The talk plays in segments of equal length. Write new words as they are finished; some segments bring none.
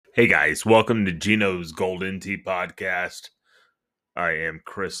Hey guys, welcome to Gino's Golden Tea Podcast. I am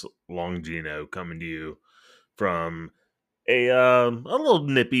Chris Longino coming to you from a little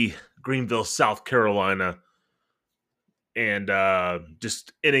nippy Greenville, South Carolina, and we're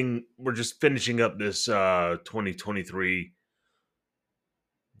just finishing up this 2023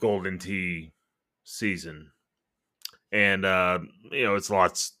 Golden Tea season, and it's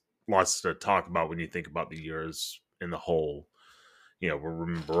lots to talk about when you think about the years in the whole.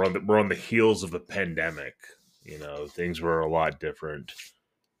 We're on the heels of a pandemic. Things were a lot different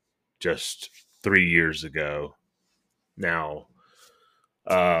just 3 years ago. Now,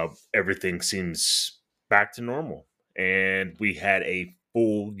 everything seems back to normal, and we had a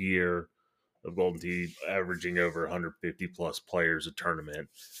full year of Golden Tee, averaging over 150 plus players a tournament,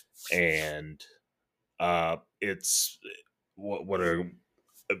 and it's what are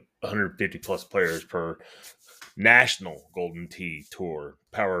 150 plus players per national Golden Tee Tour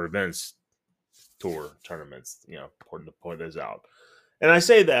Power Events Tour tournaments. Important to point those out. And I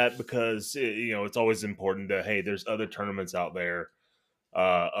say that because it's always important to, hey, there's other tournaments out there,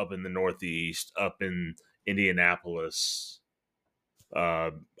 up in the Northeast, up in Indianapolis,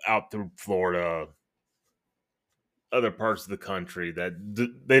 out through Florida, other parts of the country that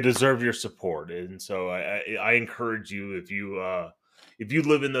they deserve your support. And so I encourage you, if you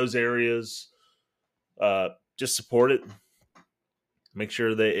live in those areas, just support it. Make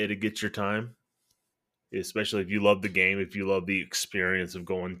sure that it gets your time, especially if you love the game, if you love the experience of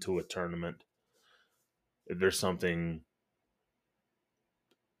going to a tournament. If there's something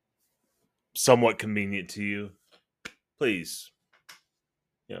somewhat convenient to you, please,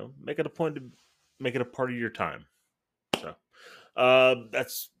 make it a point to make it a part of your time. So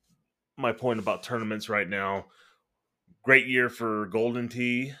that's my point about tournaments right now. Great year for Golden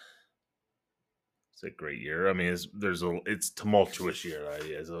Tee. It's a great year. I mean, it's tumultuous year,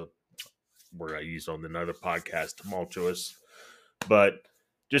 as a word I used on another podcast, tumultuous, but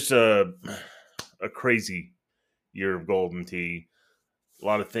just a crazy year of Golden Tee. A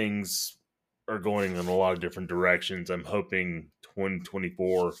lot of things are going in a lot of different directions. I'm hoping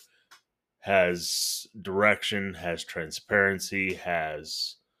 2024 has direction, has transparency,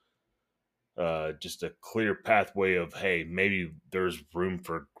 has just a clear pathway of, hey, maybe there's room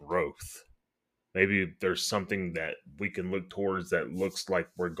for growth. Maybe there's something that we can look towards that looks like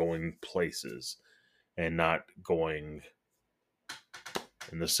we're going places and not going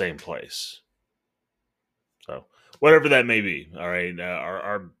in the same place. So whatever that may be, all right.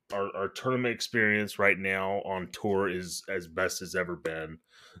 Our tournament experience right now on tour is as best as ever been.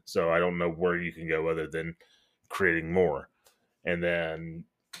 So I don't know where you can go other than creating more, and then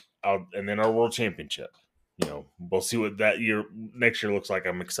our world championship. We'll see what next year looks like.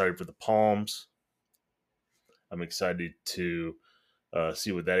 I'm excited for the Palms. I'm excited to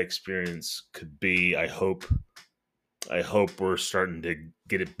see what that experience could be. I hope we're starting to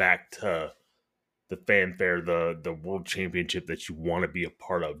get it back to the fanfare, the world championship that you want to be a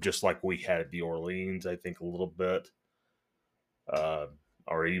part of, just like we had at the Orleans, I think, a little bit,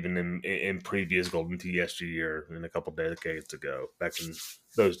 or even in previous Golden Tee yesteryear and a couple decades ago, back in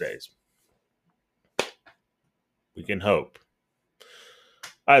those days. We can hope.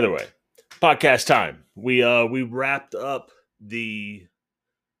 Either way, podcast time. We wrapped up the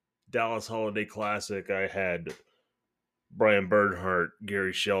Dallas Holiday Classic. I had Brian Bernhardt,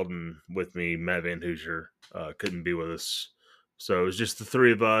 Gary Sheldon with me. Matt Van Hoosier couldn't be with us. So it was just the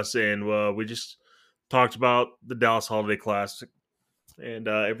three of us, and we just talked about the Dallas Holiday Classic and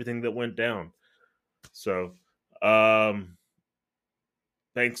everything that went down. So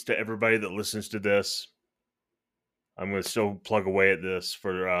thanks to everybody that listens to this. I'm going to still plug away at this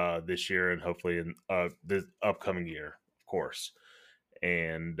for this year and hopefully in the upcoming year, of course.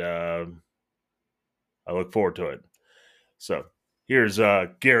 And I look forward to it. So here's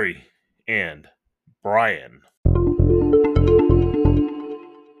Gary and Brian.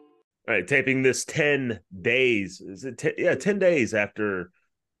 All right, taping this 10 days. Is it 10 days after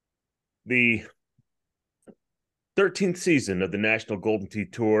the 13th season of the National Golden Tee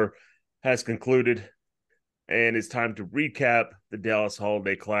Tour has concluded, and it's time to recap the Dallas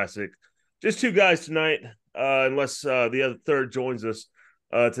Holiday Classic. Just two guys tonight, unless the other third joins us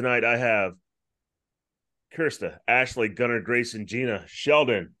tonight. I have Kirsta, Ashley, Gunnar, Grayson, Gina,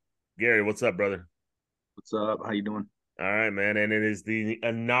 Sheldon. Gary, what's up, brother? What's up? How you doing? All right, man. And it is the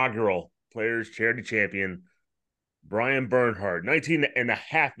inaugural Players Charity Champion, Brian Bernhardt, 19 and a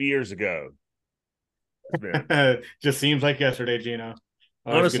half years ago. It's been, Just seems like yesterday, Gino.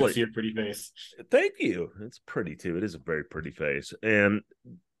 Always good to honestly, see your pretty face. thank you. It's pretty, too. It is a very pretty face. And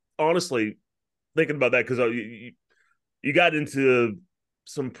honestly, thinking about that, because you got into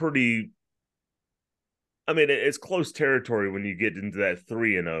some pretty. I mean, it's close territory when you get into that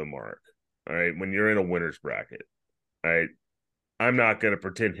 3-0 mark. All right, when you're in a winner's bracket. All right, I'm not going to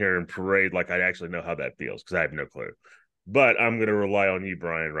pretend here and parade like I actually know how that feels because I have no clue. But I'm going to rely on you,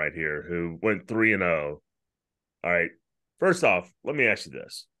 Brian, right here, who went 3-0. All right. First off, let me ask you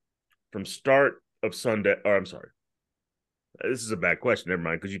this: from start of Sunday, or I'm sorry, this is a bad question. Never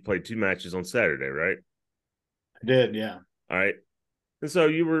mind, because you played 2 matches on Saturday, right? I did, yeah. All right. And so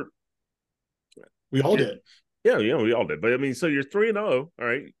you were, We all did. yeah, we all did. But I mean, so you're 3-0. All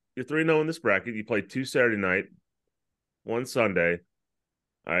right. You're 3-0 in this bracket. You played 2 Saturday night, 1 Sunday.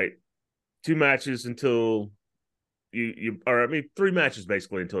 All right. 2 matches until or I mean, 3 matches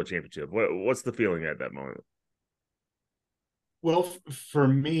basically until a championship. What's the feeling at that moment? Well, for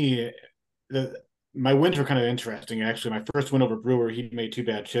me, my wins were kind of interesting. Actually, my first win over Brewer, he made 2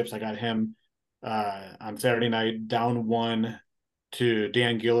 bad chips. I got him on Saturday night, down one to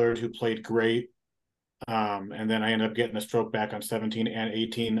Dan Gillard, who played great. And then I ended up getting a stroke back on 17 and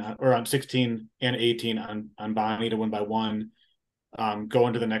 18, or on 16 and 18 on Bonnie to win by one.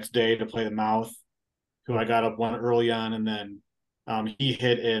 Going to the next day to play the Mouth, who I got up one early on, and then he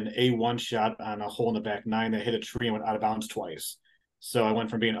hit an A1 shot on a hole in the back nine that hit a tree and went out of bounds twice. So I went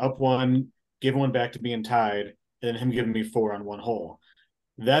from being up one, giving one back to being tied, and him giving me four on one hole.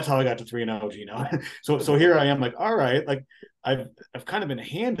 That's how I got to 3-0, Gino. So here I am, like, all right, like I've kind of been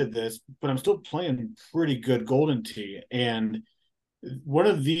handed this, but I'm still playing pretty good Golden Tee. And one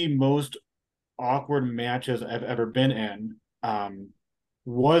of the most awkward matches I've ever been in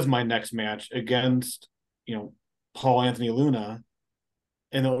was my next match against, Paul Anthony Luna.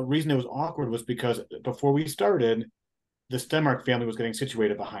 And the reason it was awkward was because before we started, the Stenmark family was getting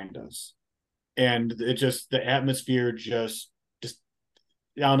situated behind us. And the atmosphere just, I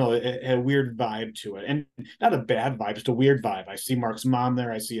don't know, it had a weird vibe to it. And not a bad vibe, just a weird vibe. I see Mark's mom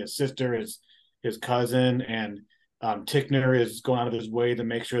there. I see his sister, his cousin, and Tickner is going out of his way to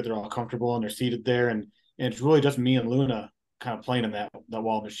make sure they're all comfortable and they're seated there. And it's really just me and Luna kind of playing in that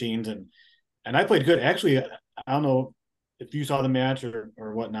wall of machines. And I played good. Actually, I don't know if you saw the match or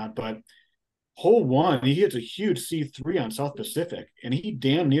whatnot, but hole one, he hits a huge C3 on South Pacific, and he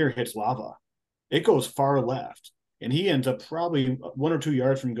damn near hits lava. It goes far left, and he ends up probably 1 or 2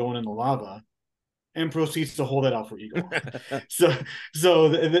 yards from going in the lava, and proceeds to hold that out for eagle. So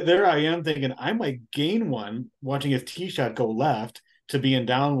there I am thinking I might gain one watching his tee shot go left to being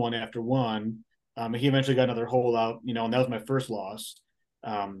down one after one. He eventually got another hole out, and that was my first loss.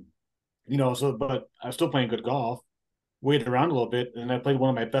 But I was still playing good golf. Waited around a little bit, and I played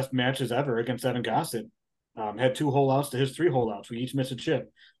one of my best matches ever against Evan Gossett. Had 2 hole outs to his 3 hole outs. We each missed a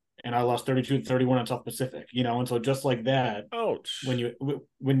chip, and I lost 32-31 on South Pacific. And so just like that, Ouch. when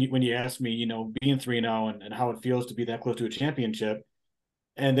you ask me, being 3-0 and how it feels to be that close to a championship,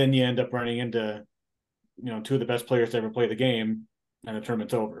 and then you end up running into, 2 of the best players to ever play the game, and the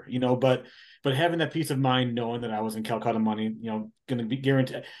tournament's over. But having that peace of mind, knowing that I was in Calcutta money, going to be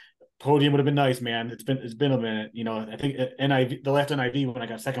guaranteed. Podium would have been nice, man. It's been a minute. I think NIV, the last NIV when I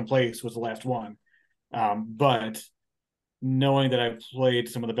got second place was the last one. But knowing that I've played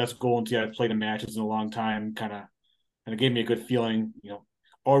some of the best Golden I've played in matches in a long time kind of gave me a good feeling.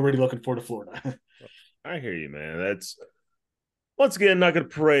 Already looking forward to Florida. I hear you, man. That's once again not going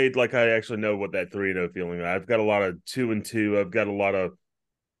to parade like I actually know what that 3-0 feeling. I've got a lot of 2-2.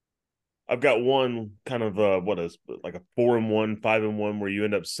 I've got one kind of what is like a 4-1, 5-1, where you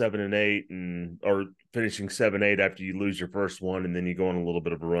end up 7-8 or finishing 7-8 after you lose your first one, and then you go on a little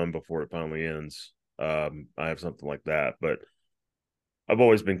bit of a run before it finally ends. I have something like that, but I've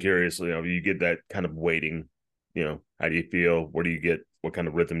always been curious. You get that kind of waiting. How do you feel? Where do you get? What kind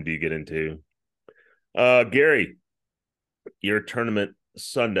of rhythm do you get into? Gary, your tournament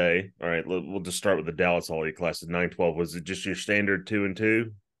Sunday. All right, we'll just start with the Dallas All E class at 9-12. Was it just your standard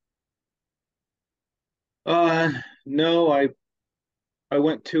 2-2? No, I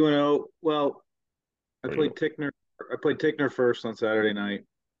went 2-0. Well, I Or played you? Tickner. I played Tickner first on Saturday night,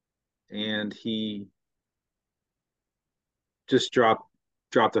 and he just dropped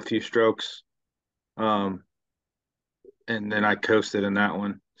a few strokes. Um, and then I coasted in that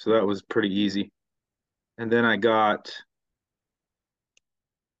one, so that was pretty easy. And then I got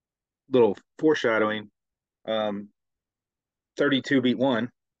little foreshadowing. 32 beat one,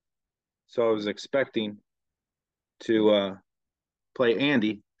 so I was expecting to play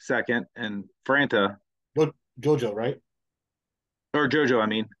Andy second and Franta Jojo, right? or JoJo. I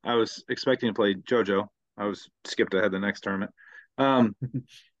mean, I was expecting to play JoJo. I was skipped ahead the next tournament. Um,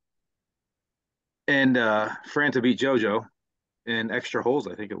 and Franta beat JoJo in extra holes,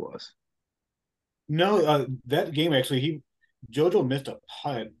 I think it was. No, that game actually JoJo missed a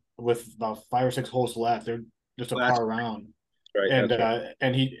putt with about 5 or 6 holes left. They're just a Well, that's par round, right. and That's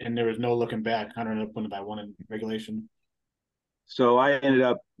right. and there was no looking back. Connor ended up winning by one in regulation. So I ended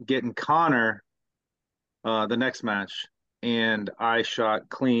up getting Connor the next match, and I shot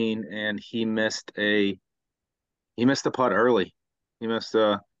clean, and he missed a putt early. He missed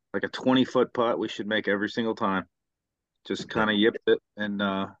like a 20-foot putt we should make every single time. Just kind of yipped it, and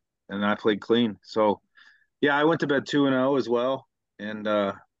I played clean. So yeah, I went to bed 2-0 as well, and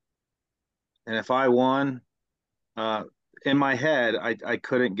if I won, uh, in my head, I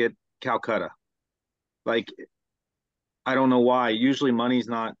couldn't get Calcutta. Like I don't know why. Usually money's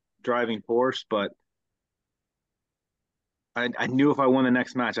not driving force, but I knew if I won the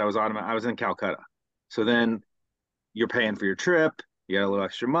next match, I was in Calcutta. So then you're paying for your trip, you got a little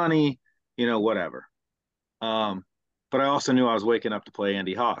extra money, whatever. Um, but I also knew I was waking up to play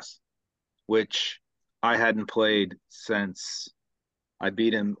Andy Haas, which I hadn't played since I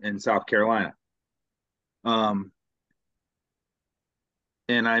beat him in South Carolina. Um,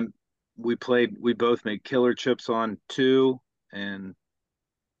 and we both made killer chips on two, and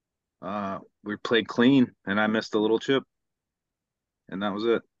we played clean, and I missed a little chip, and that was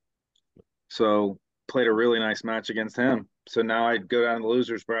it. So played a really nice match against him. So now I go down the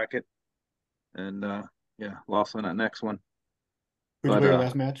losers bracket, and yeah, lost on that next one. Who'd you But play your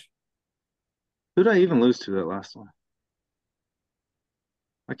last match? who did I even lose to that last one?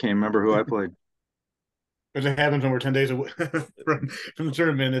 I can't remember who I played. Because it happens when we're 10 days away from the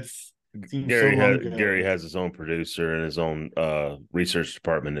tournament. It seems so long Gary ago. has his own producer and his own research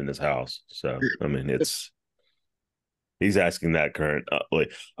department in his house. So I mean, he's asking that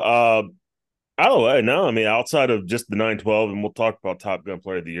currently. I don't know. No, I mean, outside of just the 912, and we'll talk about Top Gun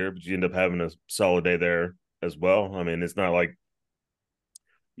Player of the Year, but you end up having a solid day there as well. I mean, it's not like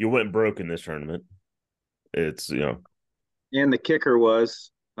you went broke in this tournament. It's And the kicker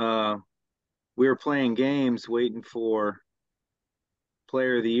was we were playing games waiting for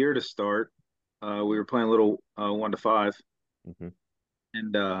Player of the Year to start. We were playing a little 1 to 5, mm-hmm.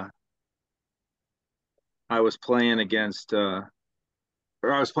 and I was playing or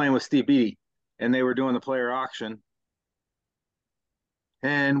I was playing with Steve Beatty, and they were doing the player auction,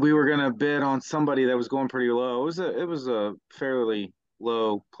 and we were gonna bid on somebody that was going pretty low. It was a fairly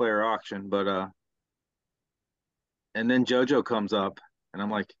low player auction, but and then JoJo comes up, and I'm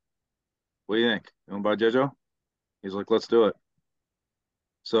like, "What do you think? You want to buy JoJo?" He's like, "Let's do it."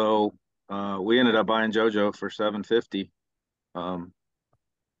 So we ended up buying JoJo for 750. Um,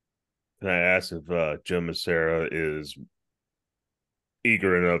 Can I ask if Joe Massera is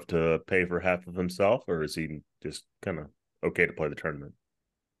eager enough to pay for half of himself, or is he just kind of okay to play the tournament?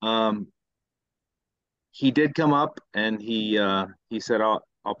 um, he did come up, and he said, "I'll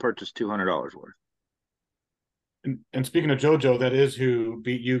purchase $200 worth." And speaking of JoJo, that is who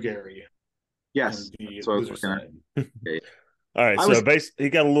beat you, Gary, Yes, in the that's what I was loser looking at. side. Yeah. All right, I so was he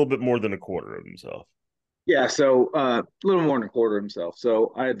got a little bit more than a quarter of himself. Yeah, so a little more than a quarter of himself.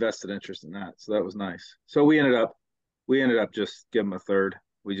 So I had vested interest in that. So that was nice. So we ended up just giving him a third.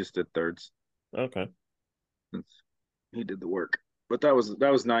 We just did thirds Okay. since he did the work. But that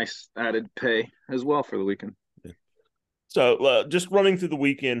was nice added pay as well for the weekend. So just running through the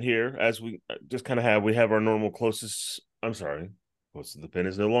weekend here, as we just kind of we have our normal closest. I'm sorry, closest to the pin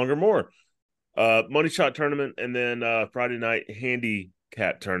is no longer more. Money shot tournament, and then Friday night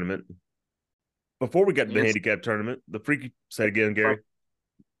handicap tournament. Before we got to the And handicap tournament, the freaky say again, Gary.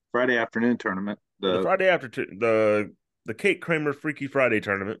 Friday afternoon tournament. The The Friday after the Kate Kramer Freaky Friday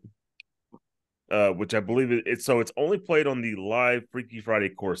tournament, which I believe it's only played on the live Freaky Friday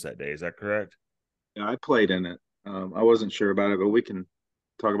course that day. Is that correct? Yeah, I played in it. I wasn't sure about it, but we can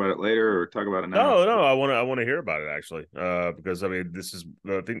talk about it later or talk about it now. No, I want to hear about it actually, because I mean this is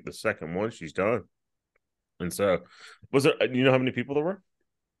I think the second one she's done, and so was it? You know how many people there were?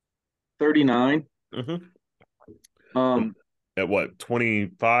 39. Mm-hmm. Um, At what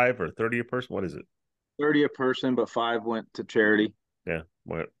 25 or 30 a person? What is it? 30 a person, but 5 went to charity. Yeah,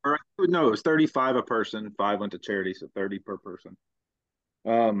 what? Or no, it was 35 a person, 5 went to charity, so 30 per person.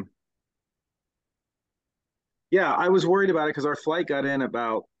 Um, Yeah, I was worried about it because our flight got in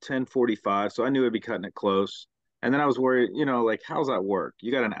about 10:45, so I knew it'd be cutting it close. And then I was worried, like how's that work?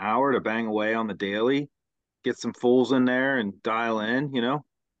 You got an hour to bang away on the daily, get some fools in there and dial in.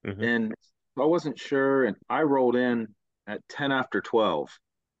 Mm-hmm. And I wasn't sure, and I rolled in at 10 after 12.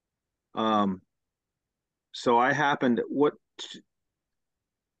 Um, so I happened what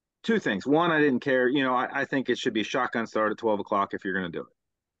two things. One, I didn't care. I think it should be a shotgun start at 12 o'clock if you're going to do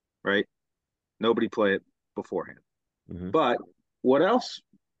it, right? Nobody play it beforehand. Mm-hmm. But what else?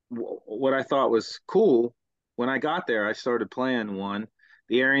 What I thought was cool when I got there, I started playing one.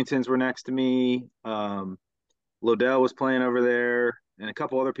 The Arringtons were next to me. Lodell was playing over there, and a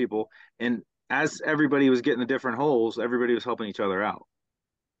couple other people. And as everybody was getting the different holes, everybody was helping each other out,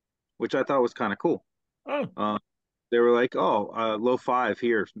 which I thought was kind of cool. Oh, Uh, they were like, "Oh, low five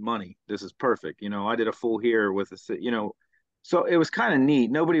here, money. This is perfect." I did a full here with so it was kind of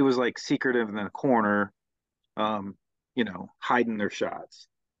neat. Nobody was like secretive in the corner, um, hiding their shots.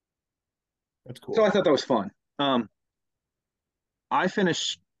 That's So I cool. thought that was fun. Um, I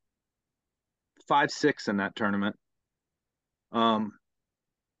finished 5-6 in that tournament. Um,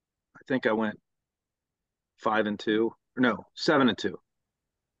 I think I went 5-2. No, 7-2,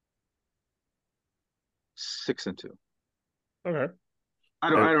 6-2. okay. I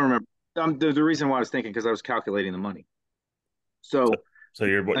And don't remember. The reason why I was thinking because I was calculating the money. so, So, so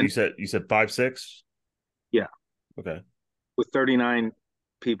you're what and you said? You said 5-6. yeah, Okay. with 39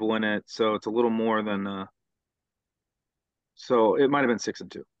 people in it, so it's a little more than. So it might have been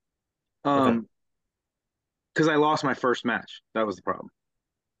 6-2. Okay. Because I lost my first match. That was the problem.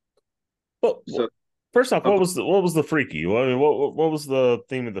 Well, So first off, uh, what was the freaky? Well, I mean, what was the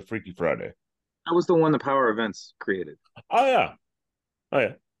theme of the Freaky Friday? that was the one the Power Events created. Oh yeah, oh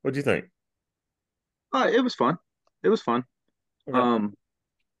yeah. What'd you think? It was fun. It was fun. Okay. Um,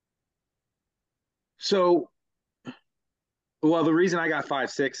 so Well, the reason I got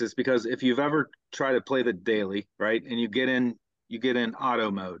 5-6 is because if you've ever tried to play the daily, right, and you get in auto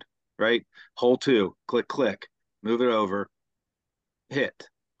mode, right? Hole two, click, click, move it over, hit.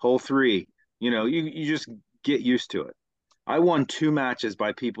 Hole three, you just get used to it. I won two matches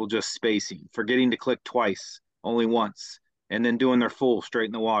by people just spacing, forgetting to click twice, only once, and then doing their full straight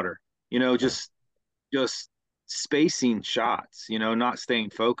in the water. Just spacing shots, not staying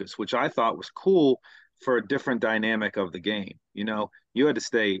focused, which I thought was cool for a different dynamic of the game. You had to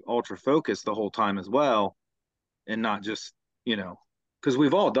stay ultra focused the whole time as well, and not just, because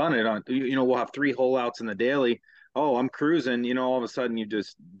we've all done it we'll have three hole outs in the daily. Oh, I'm cruising, all of a sudden you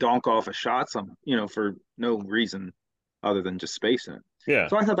just donk off a shot for no reason other than just spacing it. Yeah.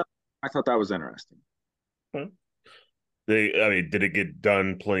 So I thought that was interesting. Huh. I mean, did it get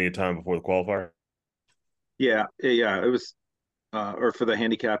done plenty of time before the qualifier? Yeah, it was or for the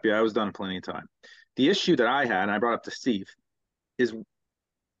handicap, yeah, I was done in plenty of time. The issue that I had, and I brought up to Steve, is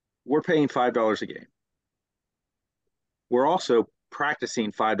we're paying $5 a game. We're also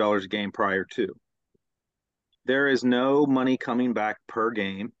practicing $5 a game prior to. There is no money coming back per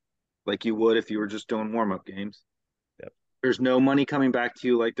game like you would if you were just doing warm up games. Yep. There's no money coming back to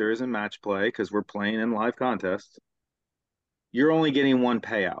you like there is in match play because we're playing in live contests. You're only getting one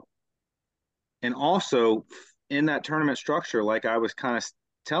payout. And also in that tournament structure, like I was kind of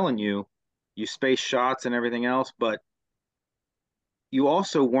telling you, you space shots and everything else, but you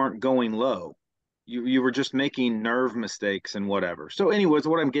also weren't going low. You were just making nerve mistakes and whatever. So, anyways,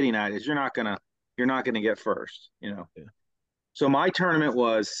 what I'm getting at is you're not gonna get first. Yeah. So my tournament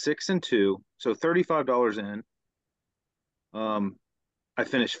was 6-2, so $35 in. I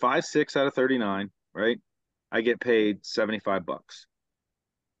finished 5-6 out of 39, right? I get paid $75.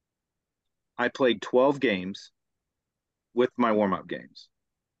 I played 12 games with my warm-up games.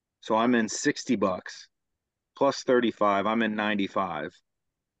 So I'm in $60 plus 35, I'm in 95,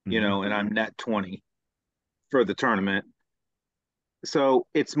 Mm-hmm. and I'm net 20 for the tournament. So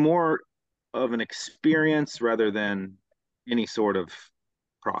it's more of an experience rather than any sort of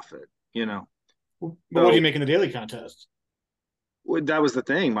profit. But what do you So make in the daily contest? that was the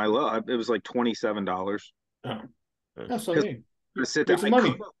thing. My love, it was like $27 Oh, Uh, yeah, so because hey, I sit there. made some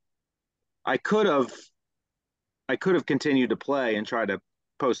money. I could have, I could have continued to play and try to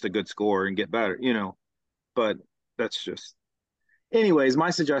post a good score and get better. But that's just. Anyways, my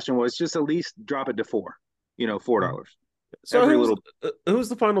suggestion was just at least drop it to four. $4 So every who's little. who's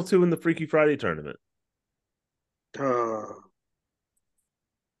the final two in the Freaky Friday tournament? Uh,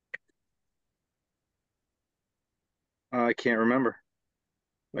 I can't remember.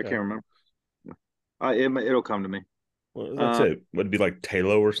 I Okay. can't remember. It'll come to me. Well, like I Uh, said, would it be like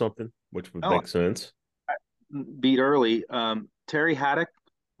Talo or something, which would oh, make sense? beat early. Terry Haddock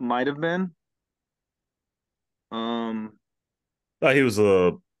might have been. Um,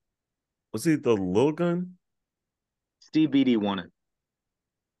 Oh, was he the little gun? Steve Beatty won it.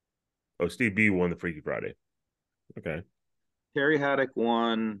 Oh, Steve B won the Freaky Friday. Okay. Terry Haddock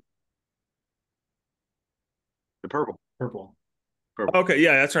won the purple. Purple. Purple. Okay,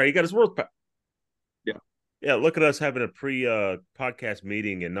 yeah, that's right. He got his world. Yeah. Yeah, look at us having a pre podcast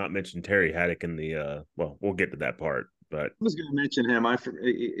meeting and not mention Terry Haddock in the well, we'll get to that part. But I was going to mention him.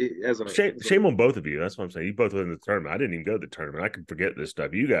 shame on both of you. That's what I'm saying. You both were in the tournament. I didn't even go to the tournament. I can forget this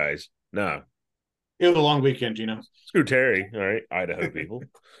stuff. You guys, no. It was a long weekend, Gino. Screw Terry. All right, Idaho people.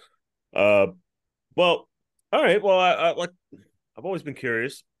 Uh, well, all right. Well, I like. I've always been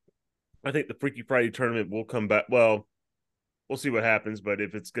curious. I think the Freaky Friday tournament will come back. Well, we'll see what happens. But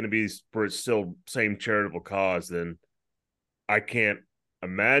if it's going to be for its still same charitable cause, then I can't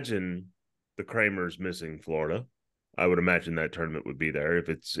imagine the Kramers missing Florida. I would imagine that tournament would be there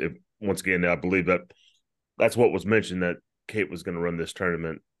if once again I believe that's what was mentioned, that Kate was going to run this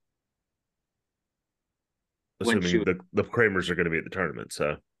tournament, assuming the Kramers are going to be at the tournament.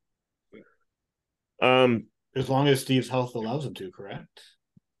 So, as long as Steve's health allows him to, correct?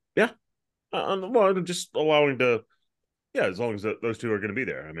 Yeah, well, just allowing to. Yeah, as long as those two are going to be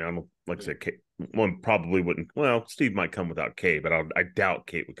there. I mean, I don't like I said, Kate, one probably wouldn't. Well, Steve might come without Kate, but I doubt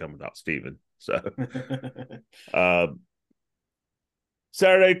Kate would come without Steven. So,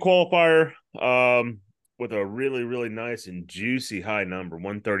 Saturday qualifier, with a really, really nice and juicy high number,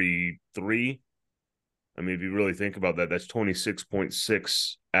 133. I mean, if you really think about that, that's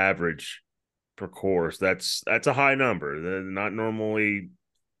 26.6 average per course. That's a high number. They're not normally.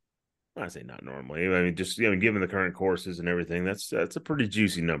 I say not normally. I mean, just given the current courses and everything, that's a pretty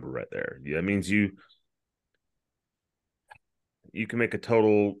juicy number right there. Yeah, that means you can make a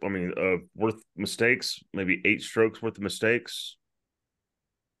total. I mean, worth mistakes, maybe 8 strokes worth of mistakes.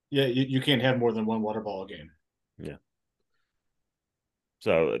 Yeah, you can't have more than one water ball a game. Yeah.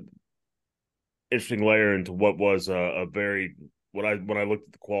 So, interesting layer into what was a very when I looked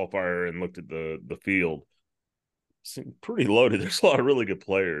at the qualifier and looked at the field, seemed pretty loaded. There's a lot of really good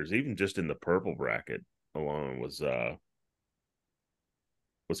players, even just in the purple bracket alone was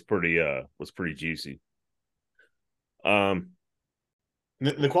pretty juicy. The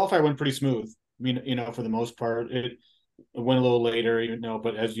qualifier went pretty smooth. I mean, for the most part, it went a little later,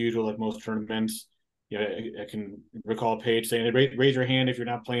 but as usual, like most tournaments, I can recall Paige saying, "Raise your hand if you're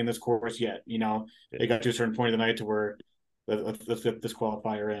not playing this course yet." It got to a certain point of the night to where let's get this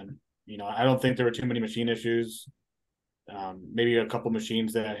qualifier in. I don't think there were too many machine issues. Maybe a couple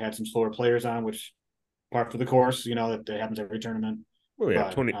machines that had some slower players on, which part of the course, that happens every tournament. Well,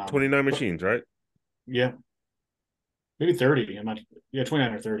 yeah, 29 machines, right? Yeah, maybe 30. I'm not. Yeah,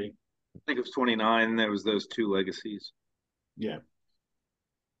 29 or 30. I think it was 29. There was those 2 legacies. Yeah.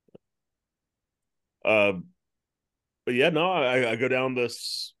 But yeah, no, I go down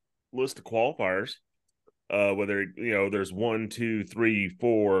this list of qualifiers. Whether there's 1, 2, 3,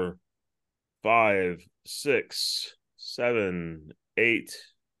 4, 5, 6, 7, 8,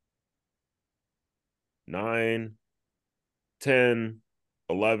 9, 10,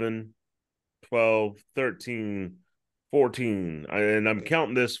 11, 12, 13, 14. And I'm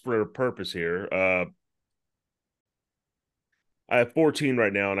counting this for a purpose here. I have 14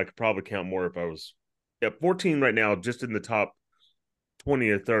 right now, and I could probably count more if I was. Yeah, 14 right now, just in the top 20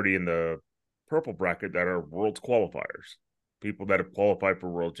 or 30 in the purple bracket that are world's qualifiers, people that have qualified for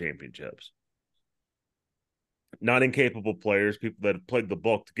world championships. Not incapable players, people that have played the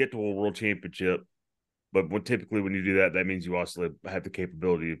book to get to a world championship. But typically when you do that, that means you also have the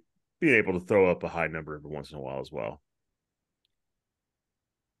capability of being able to throw up a high number every once in a while as well.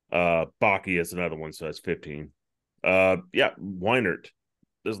 Baki is another one, so that's 15. Yeah, Weinert.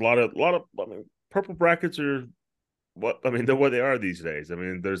 There's a lot of I mean, purple brackets are they're what they are these days. I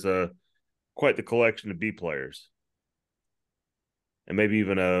mean, there's quite the collection of B players. And maybe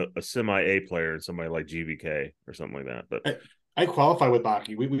even a semi A player and somebody like GVK or something like that. But I qualify with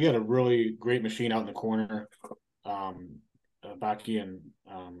Baki. We had a really great machine out in the corner. Baki and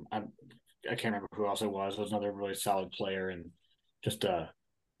I can't remember who else it was. It was another really solid player, and just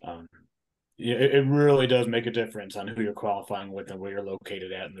it really does make a difference on who you're qualifying with and where you're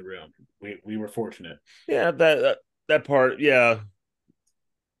located at in the room. We were fortunate. Yeah, that part, yeah.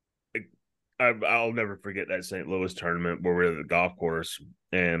 I'll never forget that St. Louis tournament where we were at the golf course,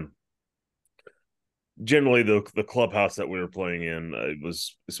 and generally the clubhouse that we were playing in, it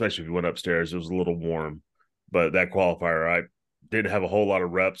was, especially if you went upstairs, it was a little warm. But that qualifier, I didn't have a whole lot of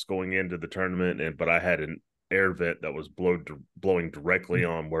reps going into the tournament, but I had an air vent that was blowing directly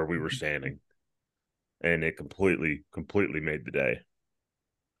on where we were standing, and it completely made the day.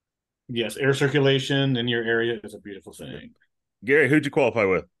 Yes, air circulation in your area is a beautiful thing. Gary, who'd you qualify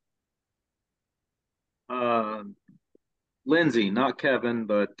with? Lindsay, not Kevin,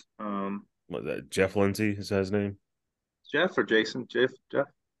 but What, that Jeff Lindsay is that his name? Jeff or Jason? Jeff.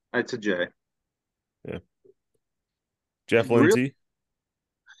 It's a J. Yeah. Jeff Lindsay. Really?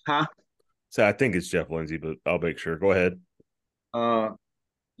 Huh? So I think it's Jeff Lindsay, but I'll make sure. Go ahead.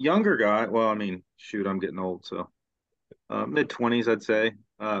 Younger guy. Well, I mean, shoot, I'm getting old, so mid-20s, I'd say.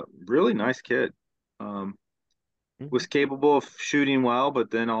 Really nice kid. Was capable of shooting well,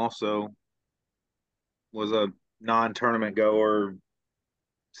 but then also was a non-tournament goer,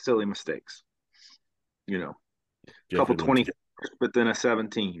 silly mistakes. You know, a Jeff couple didn't win. 20, but then a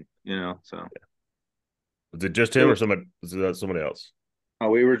 17. So Was it just it him or was. somebody? Was that somebody else? Oh,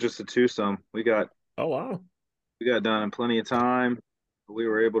 we were just a twosome. Oh wow. We got done in plenty of time. We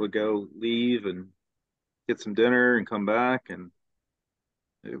were able to go leave and get some dinner and come back, and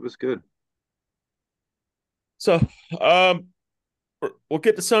it was good. So, we'll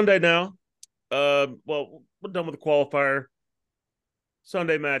get to Sunday now. Well, we're done with the qualifier.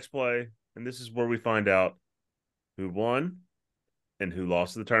 Sunday match play, and this is where we find out who won and who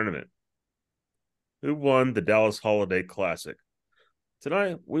lost the tournament. Who won the Dallas Holiday Classic?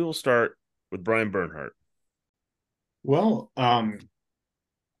 Tonight, we will start with Brian Bernhardt. Well, I'm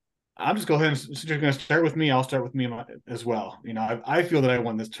just go ahead and since you're going to start with me. I'll start with me as well. I feel that I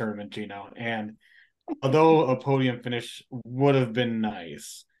won this tournament, Gino, and although a podium finish would have been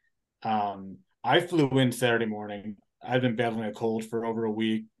nice, I flew in Saturday morning. I've been battling a cold for over a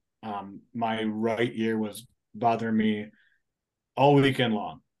week. My right ear was bothering me all weekend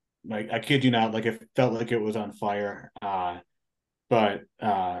long. Like I kid you not, like it felt like it was on fire. But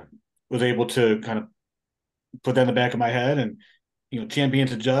was able to kind of put that in the back of my head, and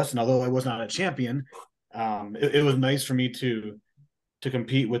champions adjust. And although I was not a champion, it was nice for me to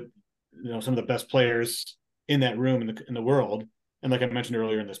compete with some of the best players in that room in the world. And like I mentioned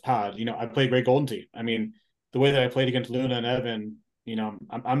earlier in this pod, I played great Golden Tee. I mean, the way that I played against Luna and Evan,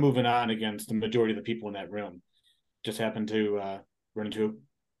 I'm moving on against the majority of the people in that room. Just happened to run into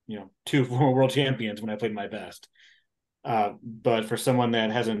two former world champions when I played my best. But for someone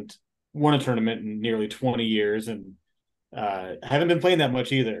that hasn't won a tournament in nearly 20 years and haven't been playing that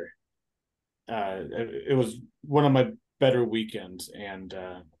much either, it was one of my better weekends. And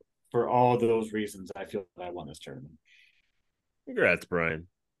for all those reasons, I feel that I won this tournament. Congrats, Brian.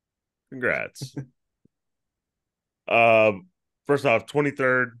 Congrats. um, First off,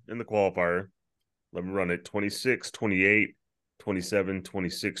 23rd in the qualifier. Let me run it 26, 28, 27,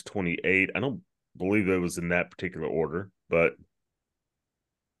 26, 28. I don't believe it was in that particular order, but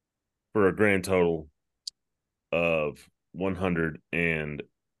for a grand total of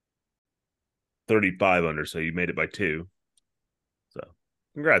 135 under. So you made it by 2. So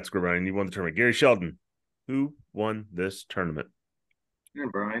congrats, Brian. You won the tournament. Gary Sheldon, who won this tournament? Yeah,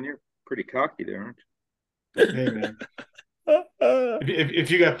 Brian, you're pretty cocky there, aren't you? Hey, man.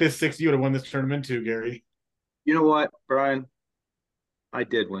 If you got fifth, sixth, you would have won this tournament too, Gary. You know what, Brian? I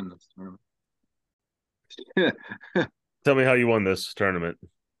did win this tournament. Tell me how you won this tournament.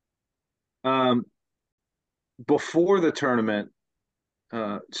 Before the tournament,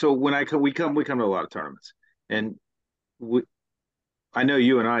 so when we come to a lot of tournaments, and I know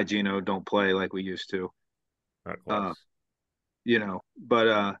you and I, Gino, don't play like we used to. Not close.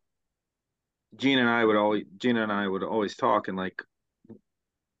 But Gina and I would always talk and like,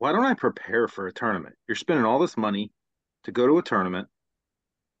 why don't I prepare for a tournament? You're spending all this money to go to a tournament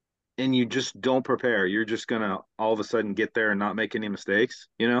and you just don't prepare. You're just gonna all of a sudden get there and not make any mistakes.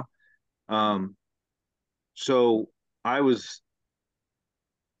 So I was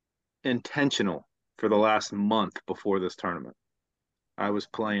intentional for the last month before this tournament. I was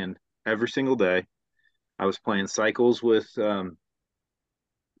playing every single day. I was playing cycles with um,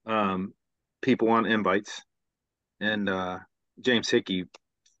 people on invites, and James Hickey,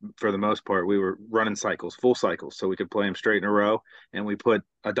 for the most part, we were running cycles, full cycles, so we could play them straight in a row. And we put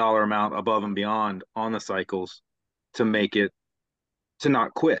a dollar amount above and beyond on the cycles to make it to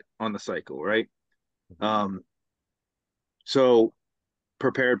not quit on the cycle, right? So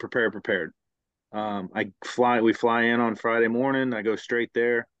prepared. We fly in on Friday morning. I go straight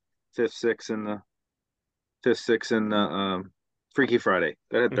there, fifth, six in the Freaky Friday.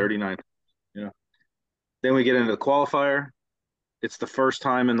 That had 39. Then we get into the qualifier. It's the first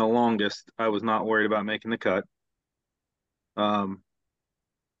time in the longest I was not worried about making the cut. After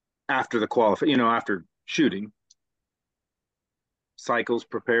the after shooting, cycles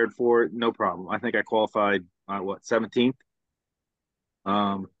prepared for it, no problem. I think I qualified 17th.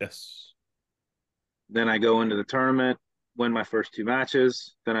 Yes. Then I go into the tournament, win my first 2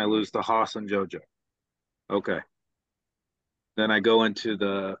 matches. Then I lose to Haas and JoJo. Okay. Then I go into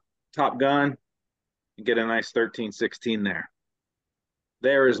the Top Gun and get a nice 13-16 there.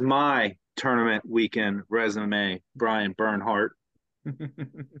 There is my tournament weekend resume, Brian Bernhardt.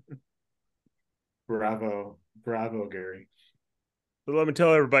 Bravo, Gary. So let me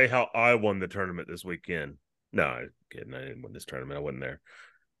tell everybody how I won the tournament this weekend. No, I'm kidding. I didn't win this tournament. I wasn't there.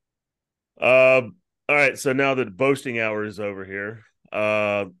 All right. So now that boasting hour is over here,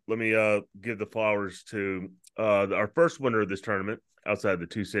 let me give the flowers to our first winner of this tournament outside the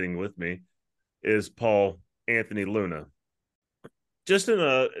 2 sitting with me. is Paul Anthony Luna. Just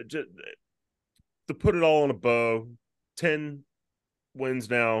to put it all on a bow, 10 wins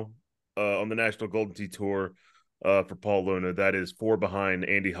now on the National Golden Tee Tour for Paul Luna. That is 4 behind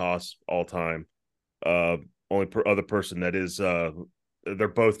Andy Haas all time. Only other person that is they're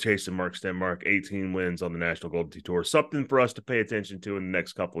both chasing Mark Stenmark, 18 wins on the National Golden Tee Tour. Something for us to pay attention to in the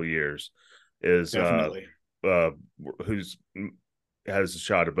next couple of years is Definitely. Who's has a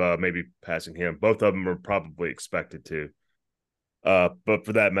shot of maybe passing him. Both of them are probably expected to. But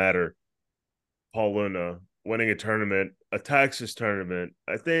for that matter, Paul Luna winning a tournament, a Texas tournament,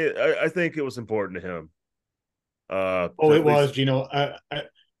 I think it was important to him. Oh, To it at least was, Gino.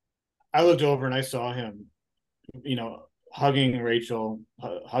 I looked over and I saw him, hugging Rachel,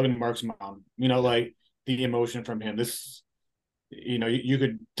 hugging Mark's mom. Like the emotion from him. This, you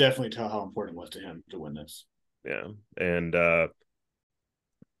could definitely tell how important it was to him to win this. yeah, and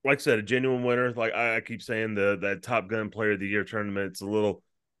like I said, a genuine winner. Like I keep saying, that Top Gun Player of the Year tournament. It's a little.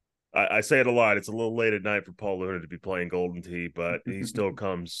 I say it a lot. It's a little late at night for Paul Luna to be playing Golden Tee, but he still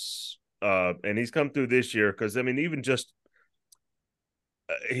comes. And he's come through this year because I mean, even just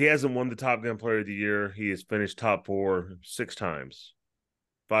he hasn't won the Top Gun Player of the Year. He has finished top 4 6 times,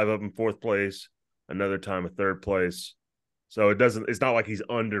 5 of them 4th place, another time a 3rd place. So it's not like he's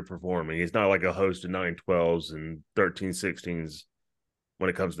underperforming. He's not like a host of 9-12s and 13-16s when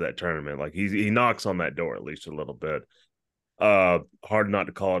it comes to that tournament. Like he knocks on that door at least a little bit. Hard not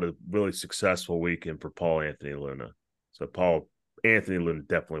to call it a really successful weekend for Paul Anthony Luna. So Paul Anthony Luna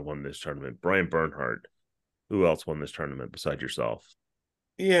definitely won this tournament. Brian Bernhardt, who else won this tournament besides yourself?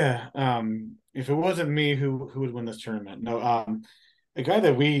 Yeah. If it wasn't me, who would win this tournament? No. A guy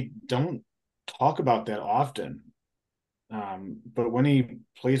that we don't talk about that often. But when he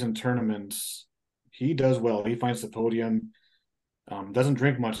plays in tournaments, he does well. He finds the podium. Doesn't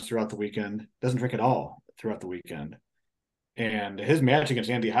drink much throughout the weekend. Doesn't drink at all throughout the weekend. And his match against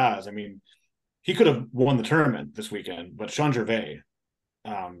Andy Haas, I mean, he could have won the tournament this weekend, but Sean Gervais,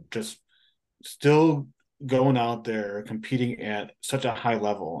 just still going out there competing at such a high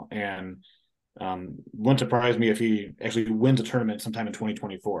level, and wouldn't surprise me if he actually wins a tournament sometime in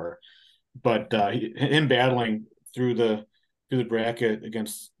 2024. But him battling through the bracket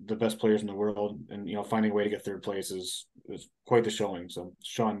against the best players in the world, and finding a way to get 3rd place is quite the showing. So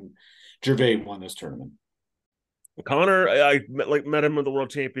Sean Gervais won this tournament. Connor, I met him at the World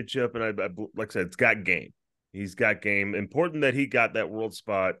Championship, and I like I said, it's got game. He's got game. Important that he got that world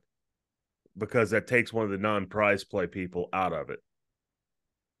spot because that takes one of the non-prize play people out of it,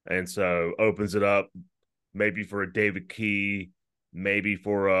 and so opens it up maybe for a David Key, maybe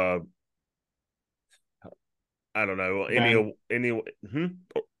for a I don't know any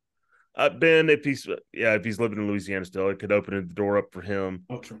Ben if he's living in Louisiana still, it could open the door up for him.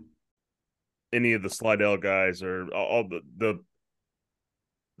 Oh, true. Any of the Slidell guys or all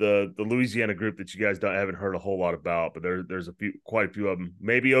the Louisiana group that you guys haven't heard a whole lot about, but there's quite a few of them.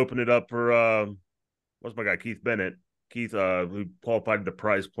 Maybe open it up for what's my guy Keith Bennett, who qualified the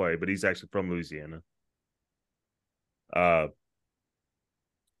prize play, but he's actually from Louisiana. But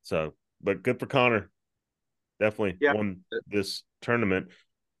good for Connor. Definitely won this tournament.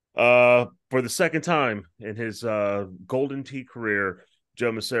 For the second time in his Golden Tee career,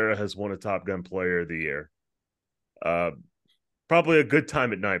 Joe Massera has won a Top Gun Player of the Year. Probably a good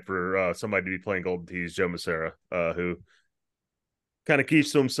time at night for somebody to be playing Golden Tees, Joe Massera, who kind of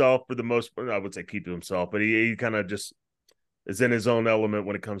keeps to himself for the most part. I would say keep to himself, but he kind of just is in his own element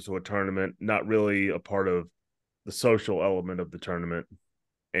when it comes to a tournament, not really a part of the social element of the tournament.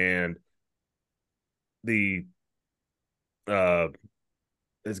 And the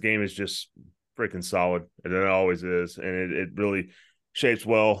his game is just freaking solid, and it always is, and it really shapes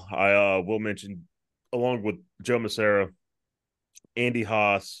well. I will mention, along with Joe Massera, Andy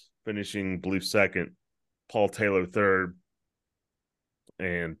Haas finishing, I believe, 2nd, Paul Taylor 3rd,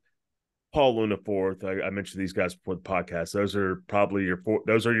 and Paul Luna 4th. I mentioned these guys before the podcast. Those are probably your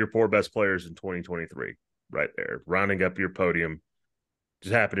 4 best players in 2023, right there, rounding up your podium.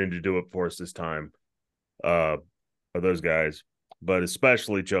 Just happening to do it for us this time. Are those guys, but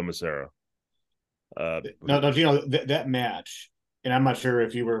especially Joe Massera. No, Gino, that match, and I'm not sure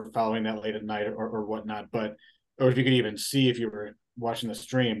if you were following that late at night or whatnot, or if you could even see if you were watching the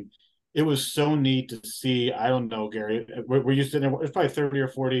stream. It was so neat to see. I don't know, Gary, were you sitting there? There's probably 30 or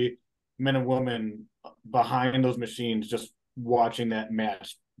 40 men and women behind those machines just watching that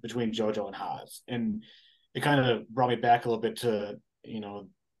match between JoJo and Haas. And it kind of brought me back a little bit to,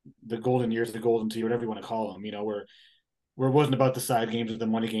 the golden years, the Golden Tee, whatever you want to call them, where it wasn't about the side games or the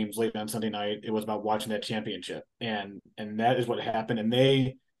money games late on Sunday night. It was about watching that championship. And that is what happened. And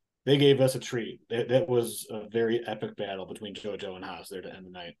they they gave us a treat. That was a very epic battle between JoJo and Haas there to end the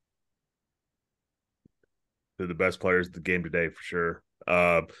night. They're the best players of the game today for sure.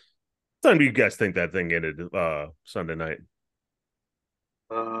 Time do you guys think that thing ended Sunday night?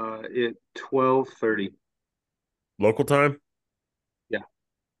 At 12:30. Local time? Yeah.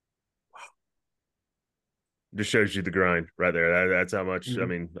 Just shows you the grind right there. That's how much. I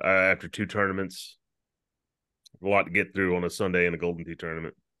mean, after 2 tournaments, a lot to get through on a Sunday in a Golden Tee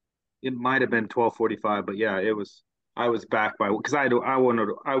tournament. It might have been 12:45, but yeah, it was. I was back by because I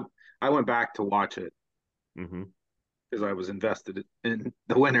went back to watch it because I was invested in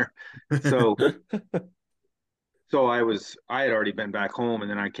the winner. So I had already been back home,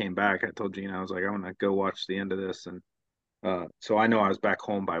 and then I came back. I told Gina I was like, I want to go watch the end of this, and so I know I was back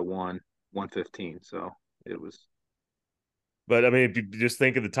home by 1:15. So it was. But I mean, if you just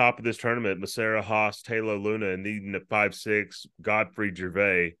think of the top of this tournament, Massera, Haas, Taylor, Luna, and needing a 5-6, Godfrey,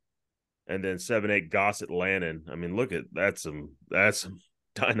 Gervais, and then 7-8, Gossett, Lannon. I mean, look at that's some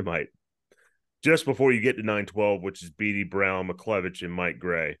dynamite. Just before you get to 9-12, which is Beatty, Brown, McClevich, and Mike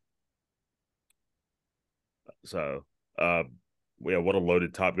Gray. So, yeah, what a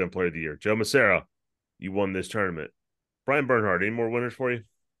loaded Top Gun player of the year. Joe Massera, you won this tournament. Brian Bernhardt, any more winners for you?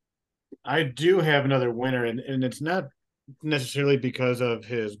 I do have another winner, and it's not necessarily because of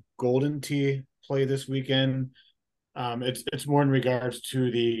his Golden Tee play this weekend. It's more in regards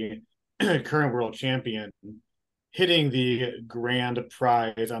to the current world champion hitting the grand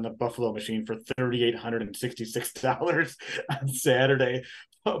prize on the Buffalo machine for $3,866 on Saturday.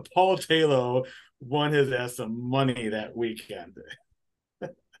 Paul Taylor won his ass some money that weekend.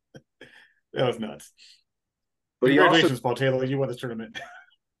 That was nuts. But congratulations, Paul Taylor. You won this tournament.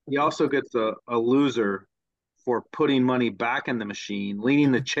 He also gets a loser for putting money back in the machine,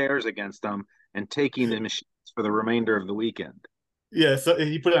 leaning the chairs against them, and taking the machines for the remainder of the weekend. Yeah, so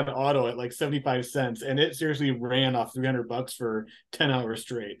he put it on auto at like 75 cents, and it seriously ran off $300 for 10 hours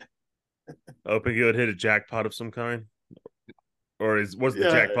straight. Hoping you would hit a jackpot of some kind, or was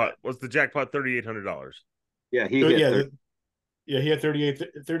the jackpot $3,800? Yeah, he hit. He had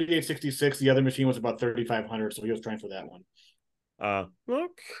 3866. The other machine was about 3,500, so he was trying for that one.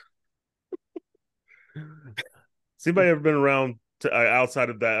 Look. Has anybody ever been around outside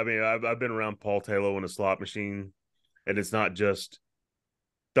of that? I mean, I've been around Paul Taylor in a slot machine, and it's not just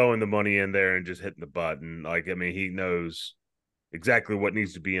throwing the money in there and just hitting the button. Like, I mean, he knows exactly what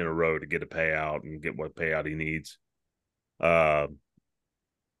needs to be in a row to get a payout and get what payout he needs. I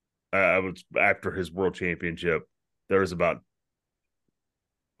was after his world championship, there was about,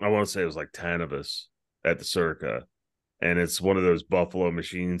 I want to say it was like 10 of us at the Circa. And it's one of those Buffalo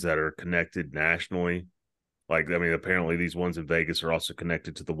machines that are connected nationally. Like, I mean, apparently these ones in Vegas are also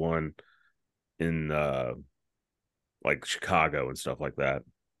connected to the one in like Chicago and stuff like that.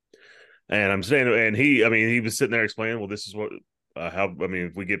 And I'm saying, and he was sitting there explaining, well, this is what,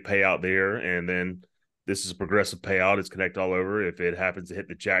 if we get payout there, and then this is a progressive payout, it's connect all over. If it happens to hit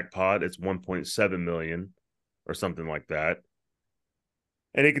the jackpot, it's 1.7 million or something like that.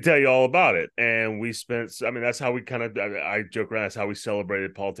 And he could tell you all about it. And we spent, I mean, that's how we kind of, I joke around, that's how we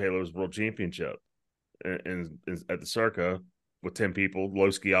celebrated Paul Taylor's world championship in at the Circa with 10 people,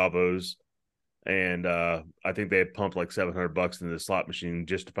 Los Schiavos. And I think they had pumped like $700 into the slot machine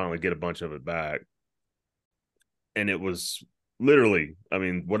just to finally get a bunch of it back. And it was literally, I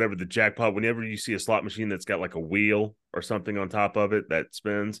mean, whatever the jackpot, whenever you see a slot machine that's got like a wheel or something on top of it that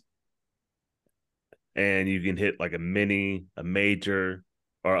spins, and you can hit like a mini, a major,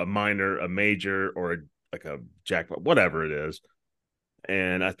 or a minor, a major, or like a jackpot, whatever it is.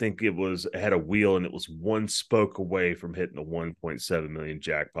 And I think it had a wheel, and it was one spoke away from hitting the 1.7 million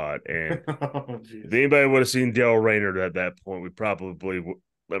jackpot. And if anybody would have seen Dale Rayner at that point, we probably,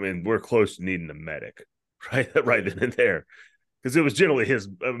 I mean, we're close to needing a medic right then and there, because it was generally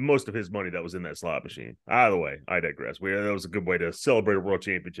most of his money that was in that slot machine. Either way, I digress. That was a good way to celebrate a world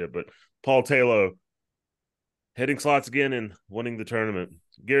championship. But Paul Taylor hitting slots again and winning the tournament.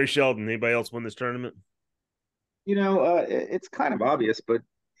 Gary Sheldon, anybody else win this tournament? You know, it's kind of obvious, but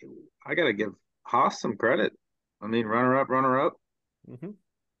I got to give Haas some credit. I mean, runner up. Mm-hmm.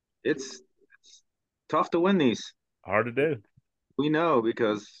 It's tough to win these. Hard to do. We know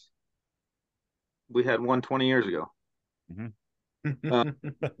because we had one 20 years ago. Mm-hmm.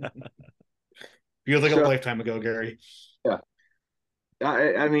 Feels like a lifetime ago, Gary. Yeah.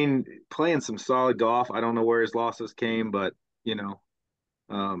 I mean, playing some solid golf. I don't know where his losses came, but, you know,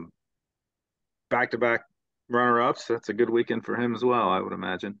 back-to-back runner-ups, that's a good weekend for him as well, I would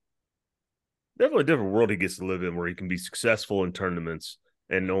imagine. Definitely a different world he gets to live in, where he can be successful in tournaments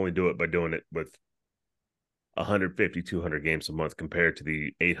and only do it by doing it with 150, 200 games a month compared to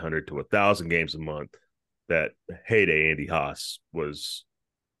the 800 to 1,000 games a month that heyday Andy Haas was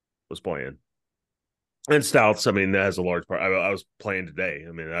playing. And Stouts, I mean, that has a large part. I was playing today.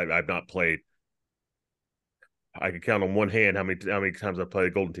 I mean, I've not played. I could count on one hand how many times I've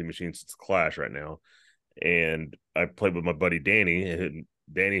played Golden Tee machine since Clash right now. And I played with my buddy Danny,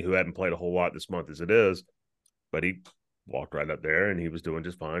 who hadn't played a whole lot this month as it is, but he walked right up there and he was doing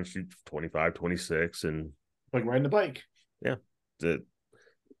just fine. Shoot 25, 26, and like riding the bike. Yeah, it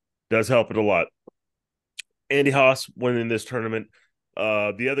does help it a lot. Andy Haas winning this tournament.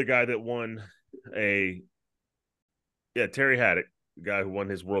 The other guy that won Terry Haddock, the guy who won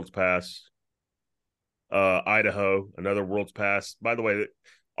his World's Pass. Idaho, another World's Pass. By the way,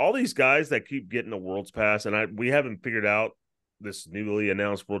 all these guys that keep getting a World's Pass, and we haven't figured out this newly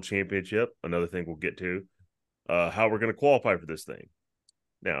announced World Championship, another thing we'll get to, how we're going to qualify for this thing.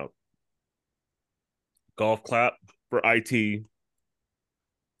 Now, golf clap for IT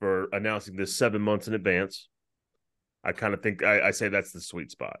for announcing this 7 months in advance. I kind of think I say that's the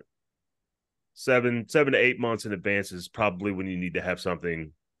sweet spot. 7 to 8 months in advance is probably when you need to have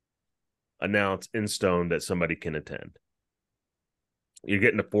something announced in stone that somebody can attend. You're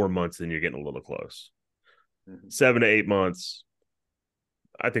getting to 4 months, then you're getting a little close. 7 to 8 months,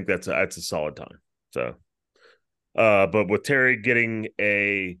 I think that's a solid time. So, but with Terry getting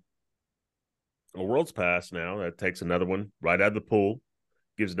a World's Pass now, that takes another one right out of the pool,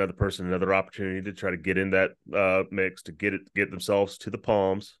 gives another person another opportunity to try to get in that mix, to get themselves to the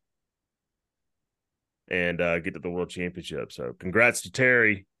Palms and get to the World Championship. So, congrats to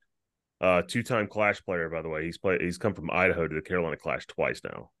Terry. 2-time Clash player, by the way. He's come from Idaho to the Carolina Clash twice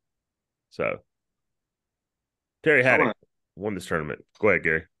now. So Terry Haddock won this tournament. Go ahead,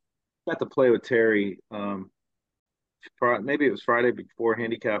 Gary. Got to play with Terry. Maybe it was Friday before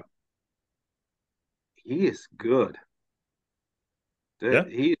handicap. He is good. Yeah.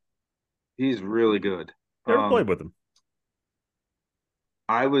 He's really good. Never played with him.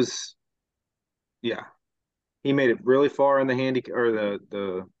 He made it really far in the handicap or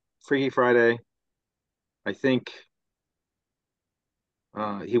the Freaky Friday. I think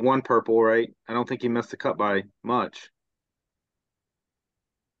he won purple, right? I don't think he missed the cut by much.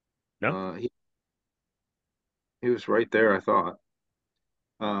 No, he was right there, I thought.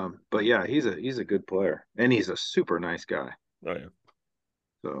 But yeah, he's a good player, and he's a super nice guy. Oh yeah,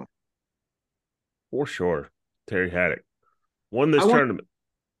 so for sure, Terry Haddock won this tournament.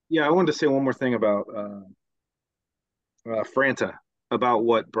 I wanted to say one more thing about Franta, about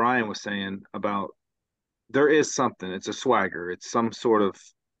what Brian was saying about there is something. It's a swagger. It's some sort of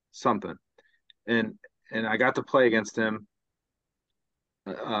something, and I got to play against him.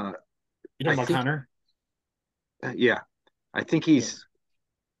 You know about Connor? Yeah, I think he's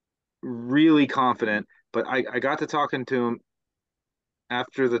really confident. But I got to talking to him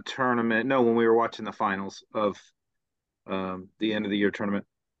after the tournament. No, when we were watching the finals of the end of the year tournament,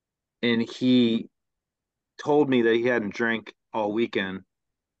 and he told me that he hadn't drank all weekend,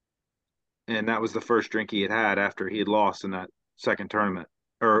 and that was the first drink he had after he had lost in that second tournament,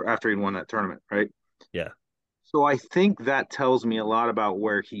 or after he'd won that tournament, right? Yeah. So I think that tells me a lot about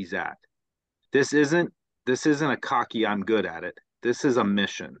where he's at. This isn't a cocky I'm good at it. This is a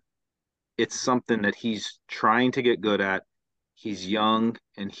mission. It's something that he's trying to get good at. He's young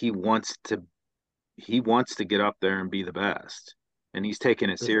and he wants to get up there and be the best. And he's taking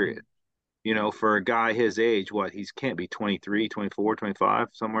it serious. You know, for a guy his age, he can't be 23, 24, 25,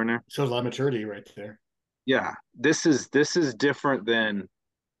 somewhere in there. Shows a lot of maturity right there. Yeah. This is different than,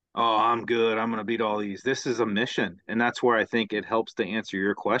 oh, I'm good, I'm going to beat all these. This is a mission. And that's where I think it helps to answer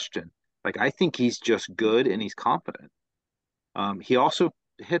your question. Like, I think he's just good and he's confident. He also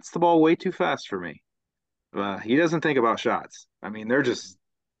hits the ball way too fast for me. He doesn't think about shots. I mean,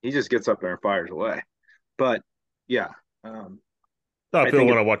 he just gets up there and fires away. But yeah. I feel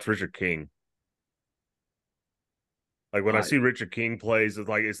when I watch Richard King. Like when I see Richard King plays,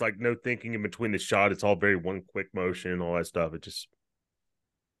 it's like no thinking in between the shot. It's all very one quick motion, all that stuff. It just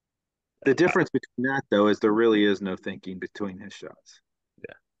the difference between that though is there really is no thinking between his shots.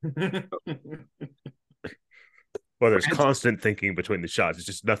 Yeah. Well, there's constant thinking between the shots. It's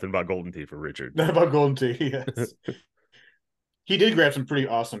just nothing about Golden Tee for Richard. Not about Golden Tee, yes. He did grab some pretty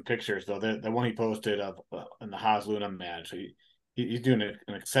awesome pictures, though. The one he posted of in the Haas Luna match, he's doing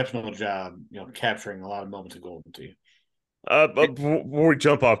an exceptional job, capturing a lot of moments of Golden Tee. Before we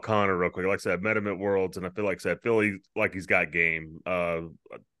jump off Connor real quick, like I said, I met him at Worlds, and I feel like he's got game. I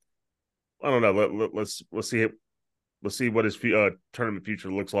don't know. Let's see it. Let's see what his tournament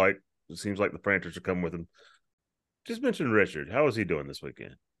future looks like. It seems like the Franters are coming with him. Just mention Richard. How is he doing this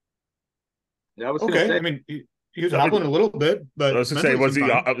weekend? Yeah, I was gonna Okay, say. I mean, he was I mean, hobbling a little bit, I but was gonna say, mentally was seemed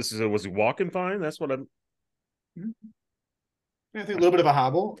he? fine. Was he walking fine? That's what I'm. Mhm. Yeah, I think a little bit of a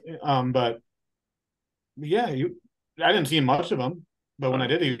hobble, but yeah, I didn't see much of him, but when I Uh,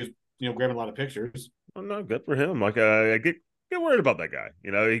 did, he was grabbing a lot of pictures. I'm not good for him. Like I get worried about that guy.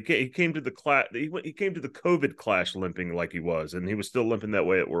 He came to the class. He came to the COVID clash limping like he was, and he was still limping that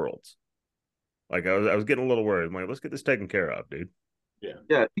way at Worlds. Like I was getting a little worried. I'm like, let's get this taken care of, dude. Yeah.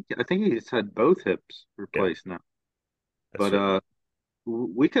 Yeah, I think he's had both hips Yeah, replaced now. that's But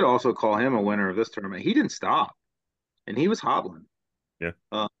true. we could also call him a winner of this tournament. He didn't stop, and he was hobbling. Yeah.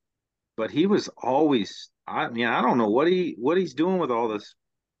 Uh, but he was always. I mean, I don't know what he's doing with all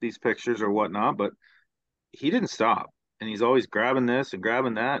these pictures or whatnot, but he didn't stop, and he's always grabbing this and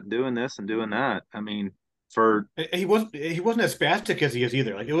grabbing that, and doing this and doing that. I mean, for He wasn't as spastic as he is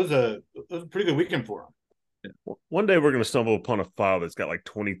either. Like it was a pretty good weekend for him. One day we're going to stumble upon a file that's got like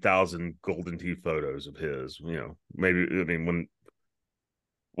 20,000 Golden Tee photos of his. Maybe I mean when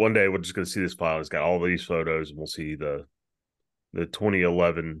one day we're just going to see this file. It's got all these photos, and we'll see the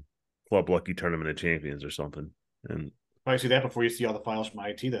 2011 Club Lucky Tournament of Champions or something. And Probably see that before you see all the files from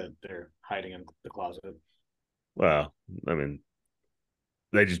IT that they're hiding in the closet. well, I mean,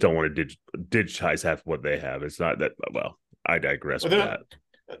 they just don't want to digitize half of what they have. It's not that well. I digress Well, with they're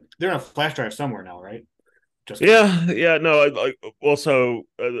that. they're on a flash drive somewhere now, right? Just kidding. Yeah. No, well, so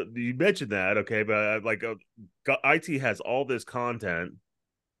you mentioned that, okay, but IT has all this content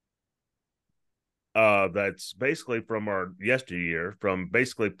that's basically from our yesteryear, from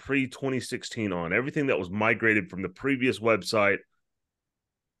basically pre 2016 on, everything that was migrated from the previous website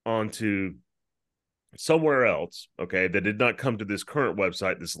onto somewhere else, okay, that did not come to this current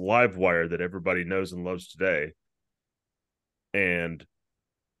website, this live wire that everybody knows and loves today. And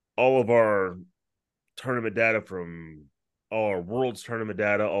all of our tournament data from all our world's tournament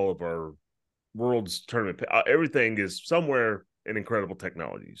data, all of our world's tournament, everything is somewhere in Incredible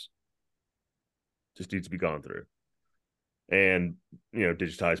Technologies. Just needs to be gone through. And,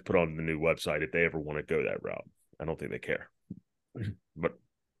 digitize, put on the new website if they ever want to go that route. I don't think they care. But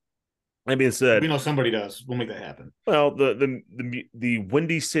that being We said, know somebody does. We'll make that happen. well, the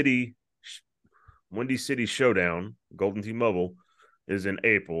Windy City Showdown, Golden Tee Mobile, is in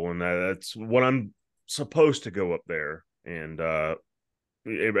April, and that's when I'm supposed to go up there. And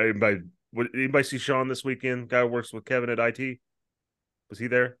anybody see Sean this weekend? Guy who works with Kevin at IT. Was he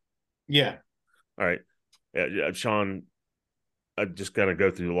there? Yeah. All right. Yeah, Sean. I just gotta go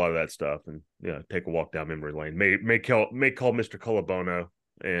through a lot of that stuff and take a walk down memory lane. May call Mr. Colabono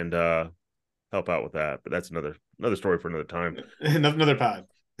and help out with that, but that's another story for another time. Another pod.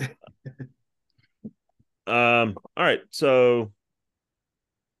 All right. So,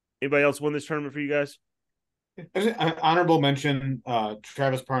 anybody else win this tournament for you guys? An honorable mention,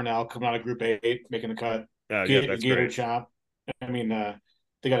 Travis Parnell coming out of Group 8, making the cut. Yeah, that's Gator great. Chop. I mean,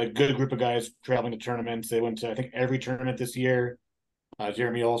 they got a good group of guys traveling to tournaments. They went to, I think, every tournament this year.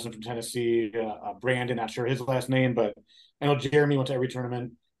 Jeremy Olson from Tennessee, Brandon, not sure his last name, but I know Jeremy went to every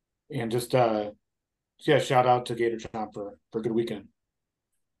tournament. And just, yeah, shout out to Gator Chop for a good weekend.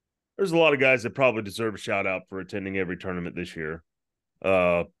 There's a lot of guys that probably deserve a shout out for attending every tournament this year.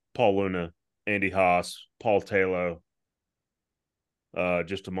 Paul Luna, Andy Haas, Paul Taylor,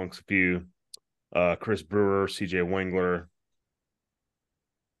 just amongst a few. Chris Brewer, CJ Wengler,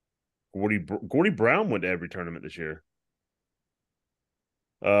 Gordy Brown went to every tournament this year.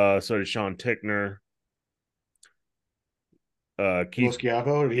 So did Sean Tickner. Keith, Los Schiavo,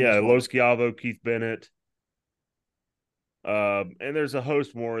 or did he yeah, miss one? Los Schiavo, Keith Bennett. And there's a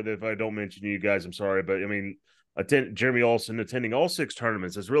host more that if I don't mention you guys, I'm sorry, but I mean, Jeremy Olson attending all 6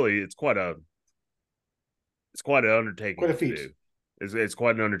 tournaments is really it's quite an Quite undertaking a to feat. do. It's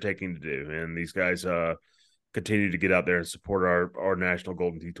quite an undertaking to do, and these guys continue to get out there and support our national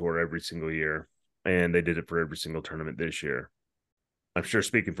Golden Tee Tour every single year, and they did it for every single tournament this year. I'm sure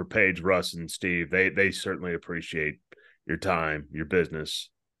speaking for Paige, Russ, and Steve, they certainly appreciate your time, your business,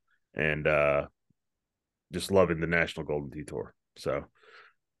 and just loving the National Golden Tee Tour. So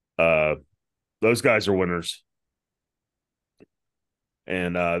uh, those guys are winners.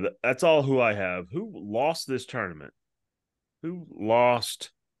 And that's all who I have. Who lost this tournament? Who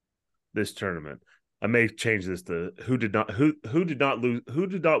lost this tournament? I may change this to who did not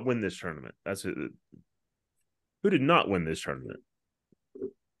win this tournament. That's it. Who did not win this tournament?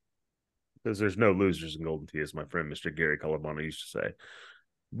 Because there's no losers in Golden Tee, as my friend Mr. Gary Colabano used to say.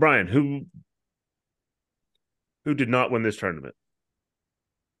 Brian, who did not win this tournament?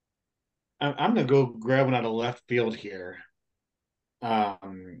 I'm gonna go grab one out of left field here.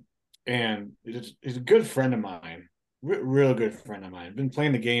 And he's a good friend of mine. real good friend of mine. Been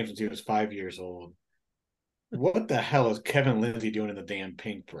playing the game since he was 5 years old. What the hell is Kevin Lindsay doing in the damn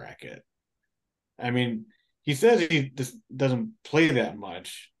pink bracket? I mean, he says he just doesn't play that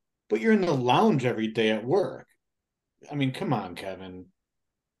much, but you're in the lounge every day at work. I mean, come on, Kevin.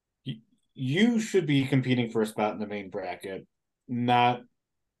 You should be competing for a spot in the main bracket, not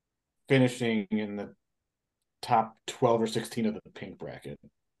finishing in the top 12 or 16 of the pink bracket.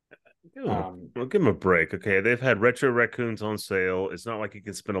 Well, give him a break. Okay, they've had retro raccoons on sale. It's not like he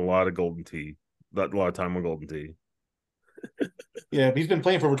can spend a lot of time on golden tea. Yeah, but he's been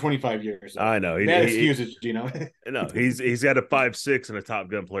playing for over 25 years. So I know. bad excuses, Gino. No, he's got a 5.6 and a Top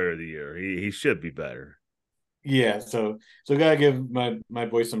Gun Player of the Year. He should be better. Yeah, so gotta give my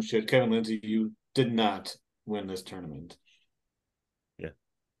boy some shit. Kevin Lindsay, you did not win this tournament. Yeah,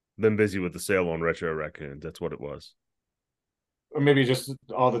 been busy with the sale on retro raccoons. That's what it was. Or maybe just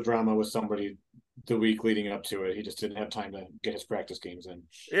all the drama with somebody the week leading up to it. He just didn't have time to get his practice games in.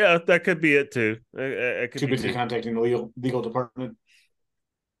 Yeah, that could be it too. It could Too be busy too. contacting the legal department.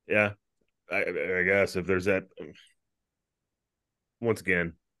 Yeah, I guess if there's that. Once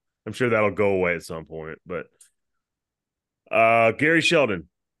again, I'm sure that'll go away at some point. But Gary Sheldon,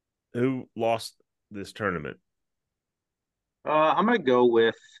 who lost this tournament. I'm gonna go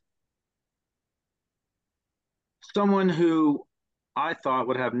with someone who I thought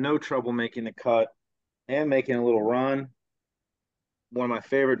would have no trouble making the cut and making a little run. One of my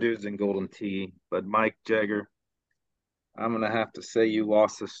favorite dudes in Golden Tee, but Mike Jagger. I'm gonna have to say you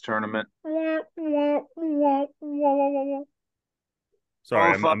lost this tournament.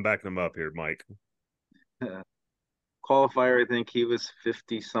 Sorry, I'm backing him up here, Mike. Qualifier, I think he was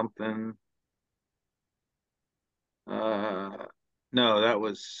 50 something. No,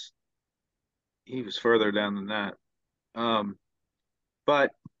 he was further down than that.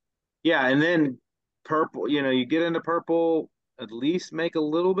 But yeah, and then purple, you get into purple, at least make a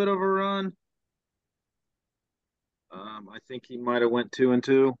little bit of a run. I think he might have went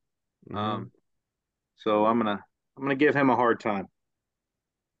 2-2. Mm-hmm. So I'm gonna give him a hard time.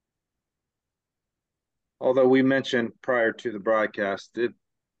 Although we mentioned prior to the broadcast,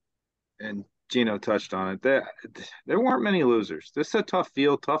 and Gino touched on it, there weren't many losers. This is a tough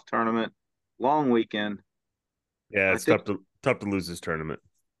field, tough tournament, long weekend. Yeah, it's tough to lose this tournament.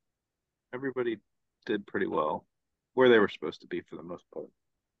 Everybody did pretty well where they were supposed to be for the most part.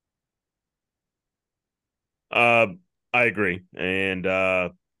 I agree, and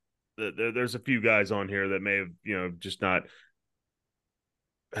there's a few guys on here that may have just not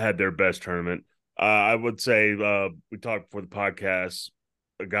had their best tournament. I would say we talked before the podcast,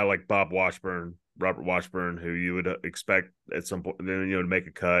 a guy like Robert Washburn, who you would expect at some point then to make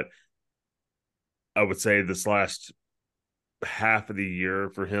a cut. I would say this last half of the year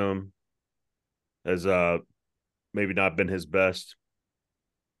for him has maybe not been his best.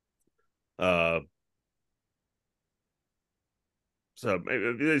 So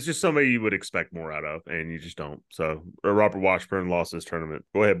it's just somebody you would expect more out of, and you just don't. So Robert Washburn lost this tournament.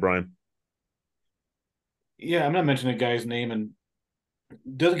 Go ahead, Brian. Yeah, I'm not mentioning a guy's name and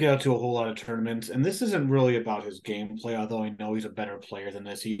doesn't get out to a whole lot of tournaments. And this isn't really about his gameplay, although I know he's a better player than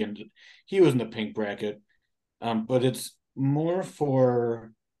this. He was in the pink bracket. But it's more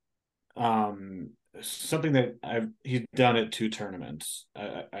for something that he's done at two tournaments.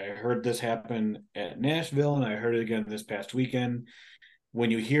 I heard this happen at Nashville, and I heard it again this past weekend. When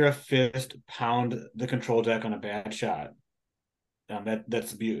you hear a fist pound the control deck on a bad shot,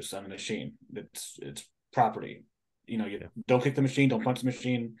 that's abuse on the machine. It's property. You don't kick the machine, don't punch the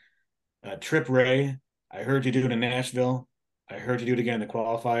machine. Trip Ray, I heard you do it in Nashville. I heard you do it again in the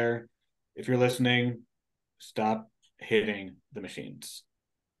qualifier. If you're listening, stop hitting the machines.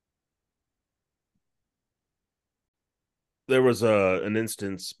 There was an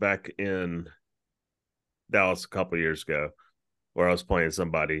instance back in Dallas a couple of years ago where I was playing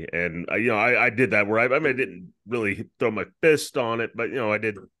somebody, and I did that where I didn't really throw my fist on it, but I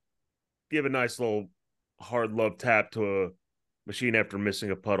did give a nice little hard love tap to a machine after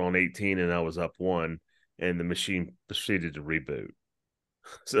missing a putt on 18, and I was up 1, and the machine proceeded to reboot.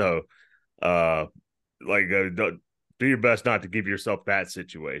 So, do your best not to give yourself that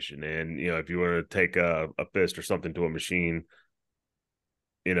situation. And if you want to take a fist or something to a machine,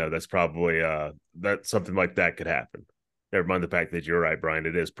 that's probably that something like that could happen. Never mind the fact that you're right, Brian.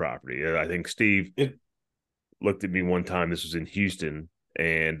 It is property. I think Steve looked at me one time. This was in Houston,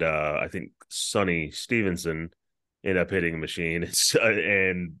 and I think Sonny Stevenson ended up hitting a machine,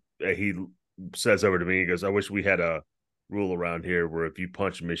 and he says over to me, he goes, "I wish we had a rule around here where if you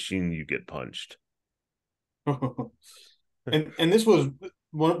punch a machine, you get punched." and this was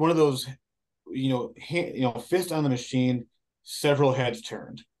one of those fist on the machine, several heads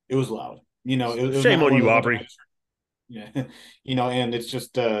turned. It was loud. It was Shame not on one of you, those ones Aubrey. yeah, and it's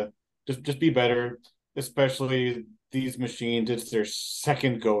just be better, especially these machines. It's their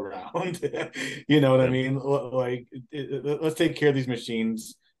second go round. You know what I Yeah. mean? Like, let's take care of these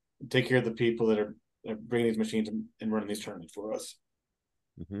machines, take care of the people that are bringing these machines and running these tournaments for us.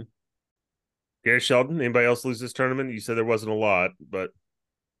 Mm-hmm. Gary Sheldon, anybody else lose this tournament? You said there wasn't a lot, but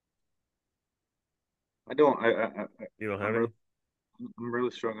I don't. you don't have I'm any? really, I'm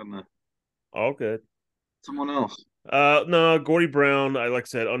really struggling to All good. someone else. No, Gordy Brown, like I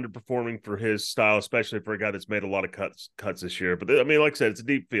said, underperforming for his style, especially for a guy that's made a lot of cuts this year. But I mean, like I said, it's a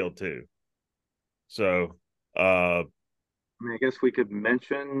deep field too. So, I mean, I guess we could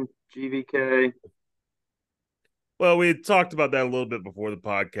mention GVK. well, we had talked about that a little bit before the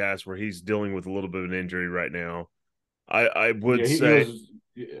podcast, where he's dealing with a little bit of an injury right now. I would Yeah, he say, was.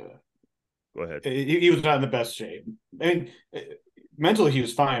 Yeah, go ahead. he was not in the best shape. I mean, mentally he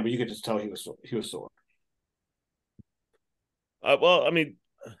was fine, but you could just tell he was sore. Well, I mean,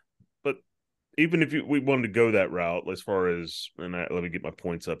 but even if we wanted to go that route, as far as, let me get my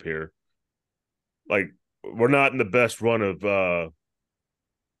points up here. Like, we're not in the best run of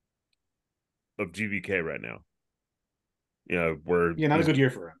GVK right now. Where Yeah, not a he's, good year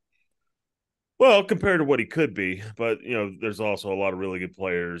for him. well, compared to what he could be, but there's also a lot of really good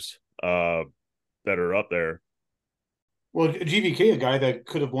players that are up there. Well, GVK, a guy that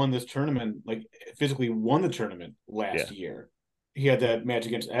could have won this tournament, like physically won the tournament Yeah. last year. He had that match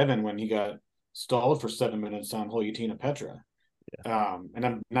against Evan when he got stalled for 7 minutes on hole 18 of Petra. And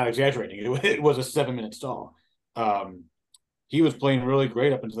I'm not exaggerating. It was a 7 minute stall. Um, he was playing really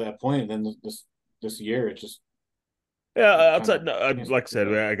great up until that point, and then this year it just Yeah, kind outside, of no, like I picked said,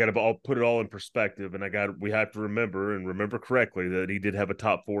 up. I got to I'll put it all in perspective, and we have to remember correctly that he did have a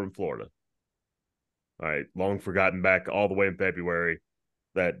top four in Florida. All right, long forgotten back all the way in February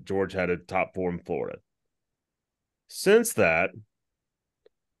that George had a top four in Florida. Since that,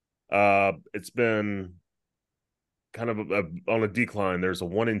 it's been kind of on a decline. There's a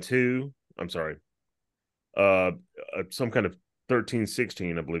 1-2. I'm sorry, uh, some kind of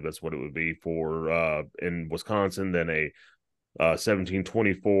 13-16, I believe that's what it would be for in Wisconsin. Then a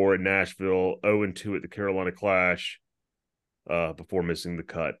 17-24 in Nashville, 0-2 at the Carolina Clash, before missing the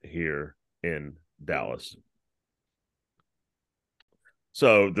cut here in Dallas.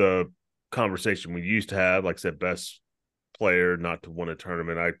 So the conversation we used to have, like I said, best player not to win a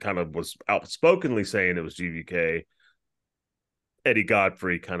tournament, I kind of was outspokenly saying it was GVK. Eddie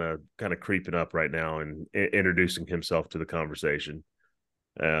Godfrey kind of creeping up right now and introducing himself to the conversation,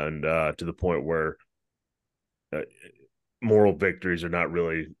 and to the point where uh, moral victories are not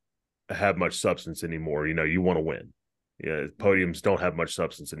really have much substance anymore. You want to win. Yeah, podiums don't have much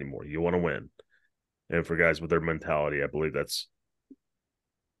substance anymore. You want to win. And for guys with their mentality, I believe that's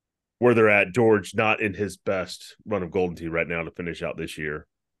where they're at. George not in his best run of Golden Tee right now to finish out this year.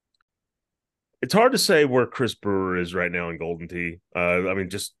 It's hard to say where Chris Brewer is right now in Golden Tee. I mean,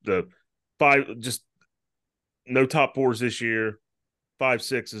 just no top fours this year.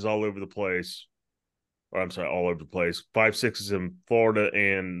 5-6s all over the place. Or I'm sorry, all over the place. 5-6s in Florida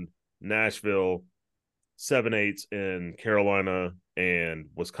and Nashville. 7-8s in Carolina and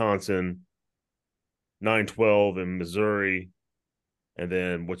Wisconsin. 9-12 in Missouri. And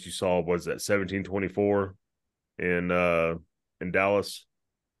then what you saw was that 17-24 in Dallas.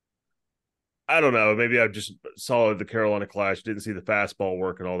 I don't know. Maybe I just saw the Carolina Clash, didn't see the fastball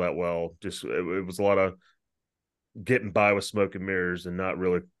working all that well. Just it was a lot of getting by with smoke and mirrors and not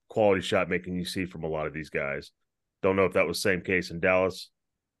really quality shot making you see from a lot of these guys. Don't know if that was the same case in Dallas,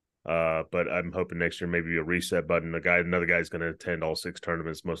 but I'm hoping next year maybe a reset button. Another guy's going to attend all 6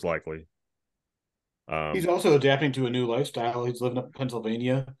 tournaments most likely. He's also adapting to a new lifestyle. He's living up in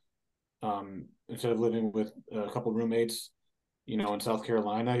Pennsylvania, instead of living with a couple roommates, in South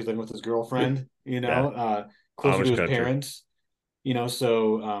Carolina. He's living with his girlfriend, Yeah, closer to Amish his country. parents.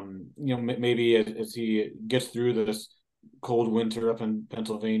 So maybe as he gets through this cold winter up in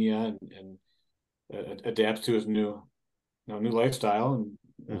Pennsylvania and adapts to his new lifestyle, and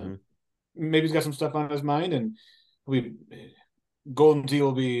Mm-hmm. maybe he's got some stuff on his mind, and we Golden Tee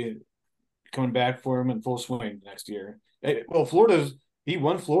will be coming back for him in full swing next year. Well, he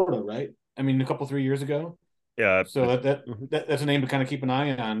won Florida, right? I mean, a couple 3 years ago. Yeah, So mm-hmm. that's a name to kind of keep an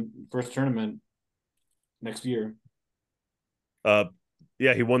eye on. First tournament next year. uh,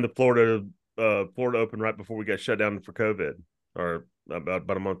 yeah, he won the Florida Open right before we got shut down for COVID, or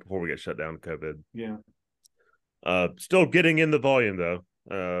about a month before we got shut down to COVID. Yeah. Still getting in the volume though.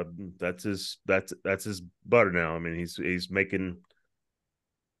 That's his butter now. I mean, he's making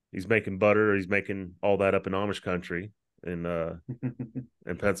He's making butter. He's making all that up in Amish country in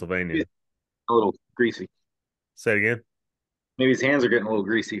Pennsylvania. A little greasy. Say it again. Maybe his hands are getting a little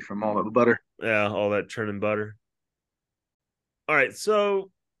greasy from all that butter. Yeah, all that churning butter. All right,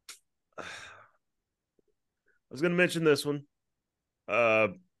 so I was going to mention this one.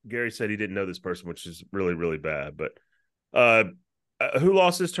 Gary said he didn't know this person, which is really, really bad. But who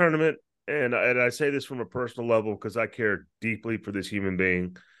lost this tournament? And I say this from a personal level because I care deeply for this human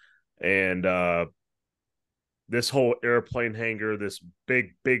being. And this whole airplane hangar, this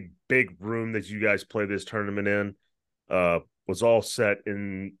big, big, big room that you guys play this tournament in, was all set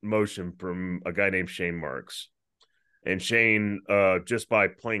in motion from a guy named Shane Marks. And Shane, just by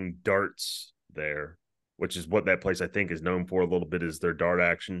playing darts there, which is what that place I think is known for a little bit, is their dart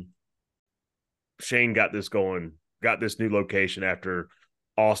action. Shane got this going, got this new location after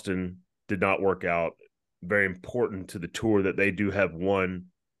Austin did not work out. Very important to the tour that they do have one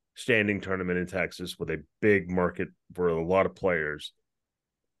standing tournament in Texas with a big market for a lot of players.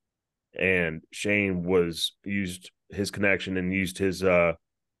 And Shane used his connection and used his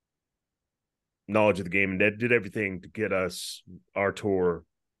knowledge of the game and did everything to get us our tour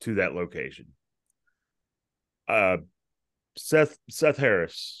to that location. Seth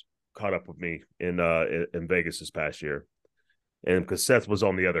Harris caught up with me in Vegas this past year, and because Seth was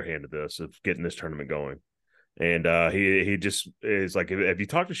on the other hand of this, of getting this tournament going, and he just is like, have you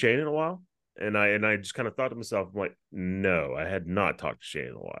talked to Shane in a while? And I just kind of thought to myself, I'm like, no, I had not talked to Shane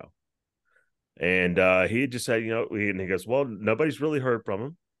in a while. And he just said, and he goes, well, nobody's really heard from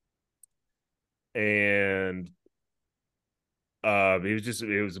him. And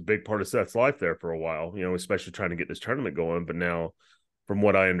it was a big part of Seth's life there for a while, especially trying to get this tournament going. But now, from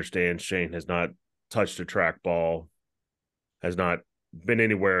what I understand, Shane has not touched a trackball, has not been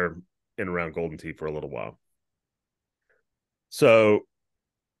anywhere in around Golden Tee for a little while. So,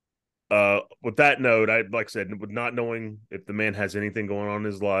 with that note, like I said, with not knowing if the man has anything going on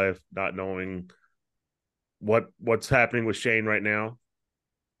in his life, not knowing what's happening with Shane right now,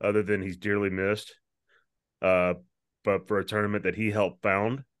 other than he's dearly missed. But for a tournament that he helped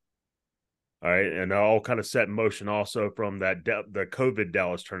found, all right, and all kind of set in motion also from that the COVID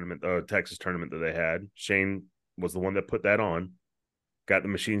Dallas tournament, Texas tournament that they had. Shane was the one that put that on, got the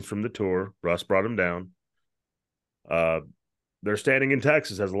machines from the tour. Russ brought him down. Their standing in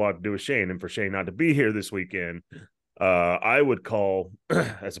Texas has a lot to do with Shane, and for Shane not to be here this weekend, I would call,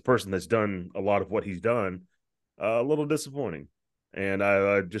 as a person that's done a lot of what he's done, a little disappointing. And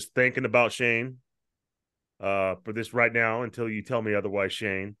I just thinking about Shane for this right now until you tell me otherwise,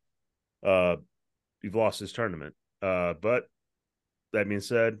 Shane, you've lost this tournament. But that being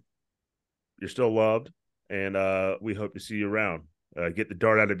said, you're still loved, and we hope to see you around. Get the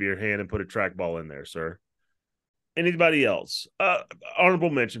dart out of your hand and put a trackball in there, sir. Anybody else? Honorable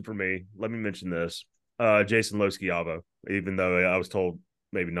mention for me. Let me mention this. Jason Loschiavo, even though I was told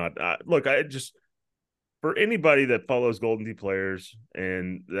maybe not. Look, I just, for anybody that follows Golden Tee players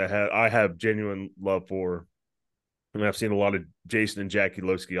and that I have genuine love for, and I've seen a lot of Jason and Jackie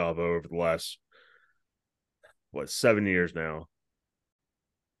Loschiavo over the last 7 years now.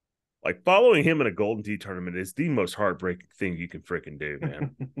 Like, following him in a Golden Tee tournament is the most heartbreaking thing you can freaking do,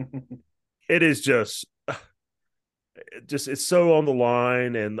 man. It is just it's so on the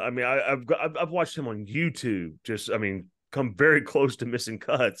line. And I mean, I've watched him on YouTube, come very close to missing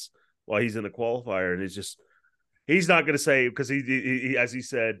cuts while he's in the qualifier, and it's just, he's not going to say, because he, as he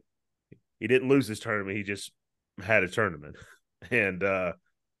said, he didn't lose his tournament, he just had a tournament. And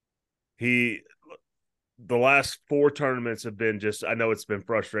the last 4 tournaments have been just, I know it's been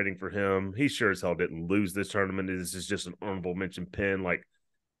frustrating for him. He sure as hell didn't lose this tournament. This is just an honorable mention pin. Like,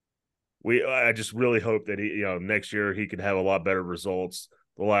 I just really hope that he, next year he could have a lot better results.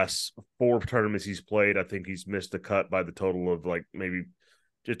 The last 4 tournaments he's played, I think he's missed the cut by the total of like maybe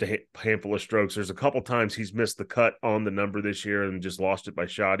just a handful of strokes. There's a couple times he's missed the cut on the number this year and just lost it by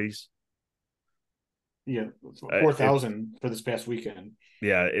shotties. Yeah, 4,000 for this past weekend.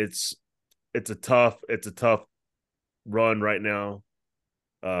 Yeah, it's a tough run right now.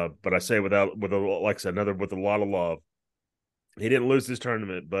 But I say with a like I said, with a lot of love. He didn't lose this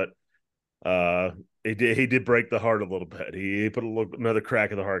tournament, but he did break the heart a little bit. He put another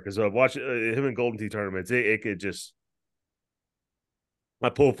crack in the heart, because watching him in Golden Tee tournaments, it could just, I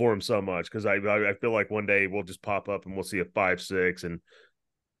pull for him so much, because I feel like one day we'll just pop up and we'll see a 5-6 and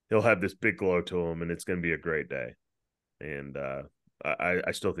he'll have this big glow to him, and it's going to be a great day. And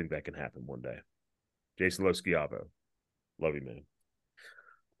I still think that can happen one day. Jason Loschiavo, love you,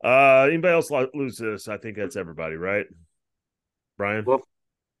 man. Anybody else lose this? I think that's everybody, right? Brian? Well,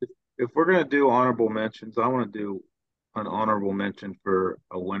 if we're gonna do honorable mentions, I want to do an honorable mention for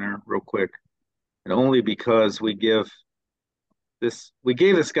a winner real quick, and only because we gave this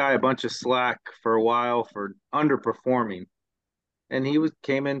guy a bunch of slack for a while for underperforming, and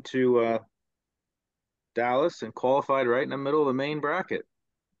came into Dallas and qualified right in the middle of the main bracket,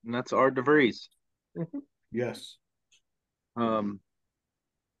 and that's Art DeVries. Yes.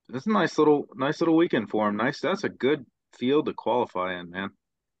 It's a nice little weekend for him. That's a good field to qualify in, man.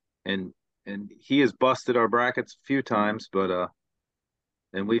 And he has busted our brackets a few times, but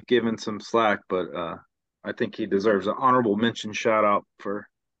and we've given some slack, but I think he deserves an honorable mention shout out for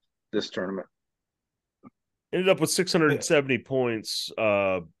this tournament. Ended up with 670 points.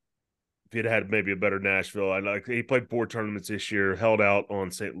 If he'd had maybe a better Nashville, he played 4 tournaments this year, held out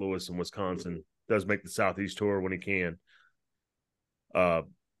on St. Louis and Wisconsin. Does make the Southeast Tour when he can.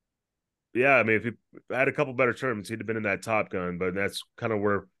 Yeah, I mean, if he had a couple better tournaments, he'd have been in that Top Gun. But that's kind of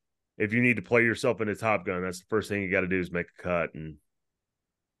where, if you need to play yourself in a Top Gun, that's the first thing you got to do is make a cut. And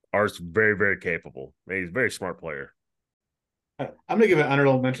Art's very, very capable. I mean, he's a very smart player. I'm going to give an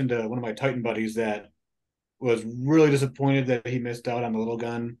honorable mention to one of my Titan buddies that was really disappointed that he missed out on the little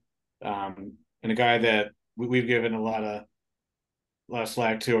gun. And a guy that we've given a lot of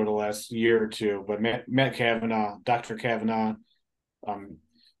slack to over the last year or two, but Matt Kavanaugh, Dr. Kavanaugh,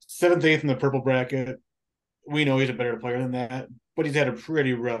 7th, 8th in the purple bracket. We know he's a better player than that, but he's had a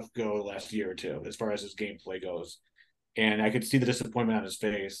pretty rough go the last year or two as far as his gameplay goes. And I could see the disappointment on his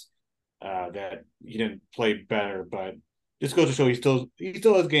face that he didn't play better, but just goes to show he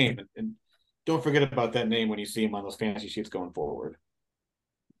still has game. And don't forget about that name when you see him on those fantasy sheets going forward.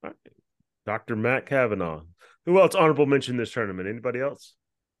 Dr. Matt Kavanaugh. Who else honorable mention this tournament? Anybody else?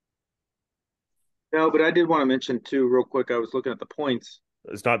 No, but I did want to mention too, real quick. I was looking at the points.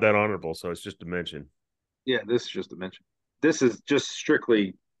 It's not that honorable, so it's just a mention. Yeah, this is just a mention. This is just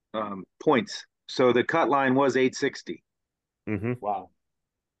strictly points. So the cut line was 860. Mm-hmm. Wow.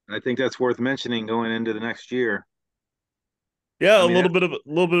 I think that's worth mentioning going into the next year. Yeah, a little bit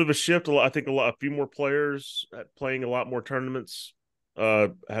of a shift. I think a few more players playing a lot more tournaments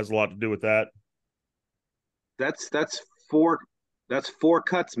has a lot to do with that. That's four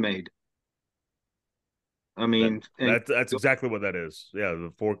cuts made. I mean, that's exactly what that is. Yeah,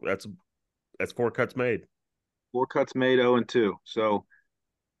 that's 4 cuts made. 4 cuts made, 0-2. So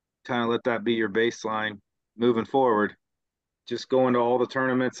kind of let that be your baseline moving forward. Just going to all the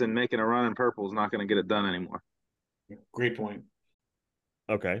tournaments and making a run in purple is not going to get it done anymore. Great point.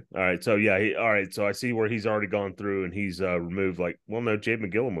 Okay. All right. So yeah, all right. So I see where he's already gone through and he's removed no, Jade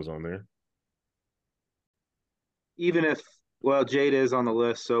McGillen was on there. Even if Jade is on the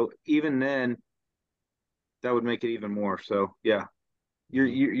list, so even then that would make it even more. So yeah.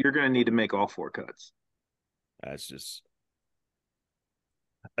 You're going to need to make all 4 cuts. That's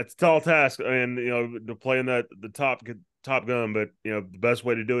a tall task, and to play in the top gun. But the best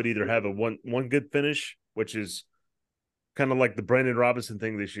way to do it, either have a one good finish, which is kind of like the Brandon Robinson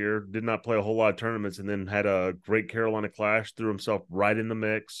thing this year. Did not play a whole lot of tournaments, and then had a great Carolina Clash, threw himself right in the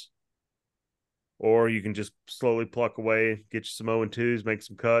mix. Or you can just slowly pluck away, get you some 0-2s, make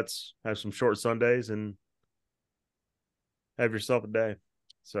some cuts, have some short Sundays, and have yourself a day.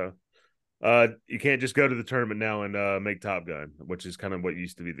 So you can't just go to the tournament now and make Top Gun, which is kind of what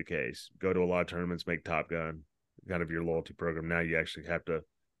used to be the case. Go to a lot of tournaments, make Top Gun, kind of your loyalty program. Now you actually have to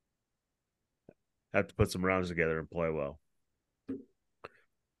put some rounds together and play well.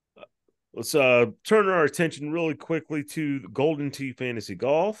 Let's turn our attention really quickly to the Golden Tee Fantasy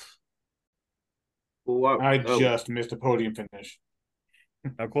Golf. I just missed a podium finish.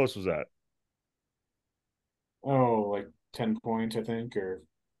 How close was that? Oh, like 10 points, I think, or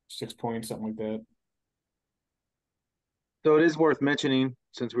 6 points, something like that. So it is worth mentioning,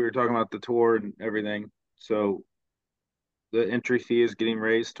 since we were talking about the tour and everything. So the entry fee is getting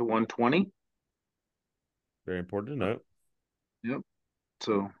raised to 120. Very important to note. Yep.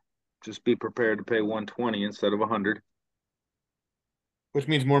 So just be prepared to pay 120 instead of 100. Which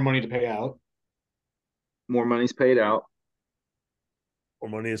means more money to pay out. More money's paid out. More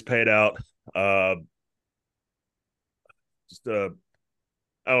money is paid out. I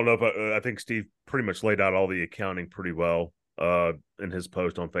don't know if I think Steve pretty much laid out all the accounting pretty well in his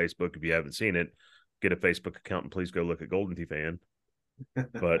post on Facebook. If you haven't seen it, get a Facebook account and please go look at Golden Tee Fan.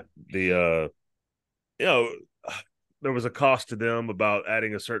 But there was a cost to them about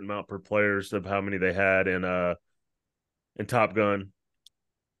adding a certain amount per players of how many they had in Top Gun.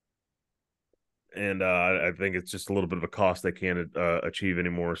 And I think it's just a little bit of a cost they can't achieve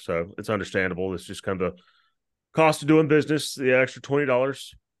anymore. So it's understandable. It's just kind of cost of doing business. The extra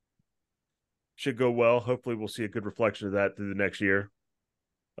 $20 should go well. Hopefully we'll see a good reflection of that through the next year.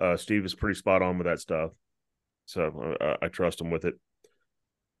 Steve is pretty spot on with that stuff. So I trust him with it.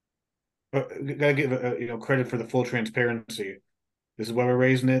 But gotta give credit for the full transparency. This is why we're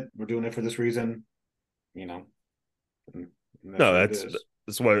raising it. We're doing it for this reason. You know, and that's No, what it is.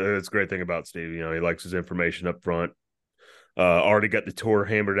 that's what it's a great thing about Steve. He likes his information up front. Already got the tour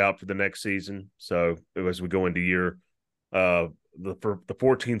hammered out for the next season. So as we go into year, for the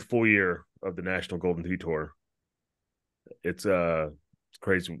 14th full year of the National Golden Tee Tour, it's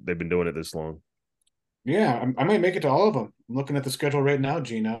crazy they've been doing it this long. Yeah, I might make it to all of them. I'm looking at the schedule right now,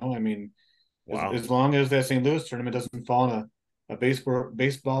 Gino. I mean, Wow. as long as that St. Louis tournament doesn't fall on a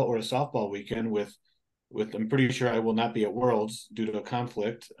baseball or a softball weekend with I'm pretty sure I will not be at Worlds due to a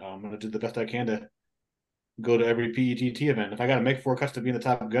conflict. I'm going to do the best I can to go to every PETT event. If I got to make 4 cuts to be in the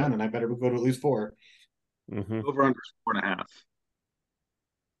Top Gun, then I better go to at least 4. Mm-hmm. Over under 4.5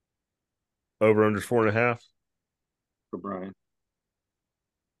 Over under 4.5. for Brian.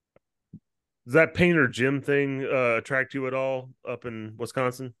 Does that Painter Gym thing attract you at all up in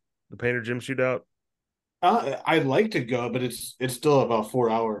Wisconsin? The Painter Gym shootout? I'd like to go, but it's still about 4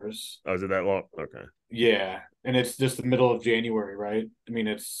 hours. Oh, is it that long? Okay. Yeah, and it's just the middle of January, right? I mean,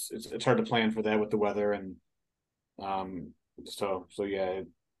 it's hard to plan for that with the weather and um. So yeah,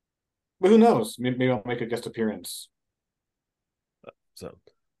 but who knows? Maybe I'll make a guest appearance. So,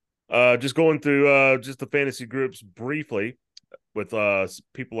 just going through just the fantasy groups briefly with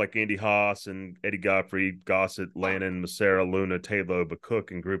people like Andy Haas and Eddie Godfrey, Gossett, Lannon, Massera, Luna, Taylor, McCook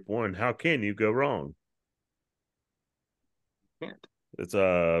in Group 1. How can you go wrong? Can't. That's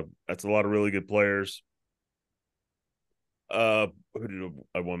a lot of really good players. Who did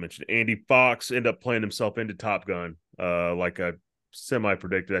I want to mention? Andy Fox ended up playing himself into Top Gun, like a semi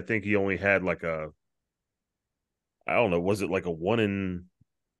predicted. I think he only had like I don't know, was it like was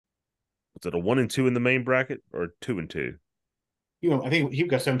it a 1 and 2 in the main bracket or 2 and 2? I think he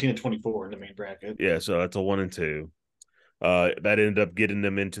got 17 and 24 in the main bracket. Yeah, so that's a 1 and 2. That ended up getting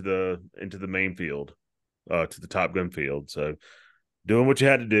them into the main field, to the Top Gun field. So doing what you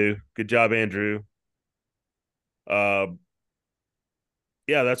had to do. Good job, Andrew. Uh,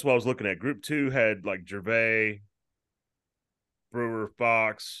 yeah, that's what I was looking at. Group 2 had like Gervais, Brewer,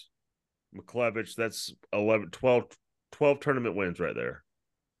 Fox, McClevich. That's 12 tournament wins right there.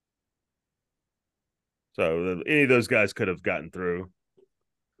 So any of those guys could have gotten through.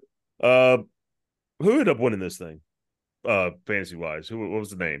 Who ended up winning this thing? Fantasy wise, what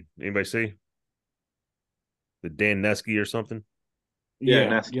was the name? Anybody see? The Dan Nesky or something? Yeah,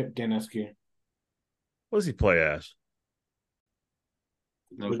 Yeah, yep, Daneski. What does he play as?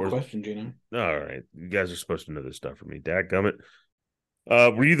 no Good Or, question, Gino. all right, you guys are supposed to know this stuff for me. Dadgummit.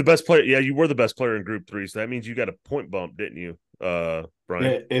 Were you the best player? Yeah, you were the best player in Group 3, so that means you got a point bump, didn't you, Brian?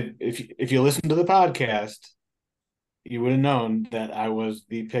 Yeah, if you listen to the podcast, you would have known that I was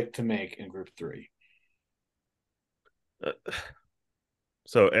the pick to make in Group 3. Uh,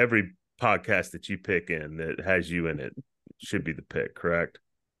 so every podcast that you pick in that has you in it should be the pick, correct?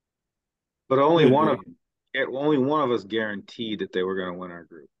 But Would be. only one of us guaranteed that they were going to win our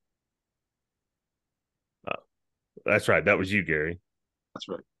group. Uh, that's right. That was you, Gary, That's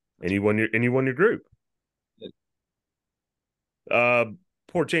right. and you won your group. Yeah. Uh,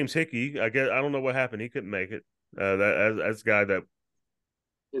 poor James Hickey. I guess I don't know what happened. He couldn't make it. That's a guy that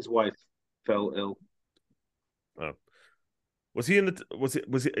His wife fell ill. was he in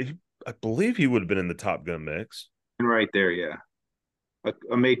the I believe he would have been in the Top Gun mix. And right there, yeah.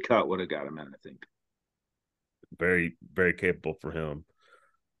 A made cut would have got him in, I think. Very, very capable for him.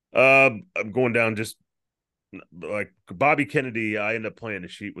 I'm going down just like Bobby Kennedy. I ended up playing a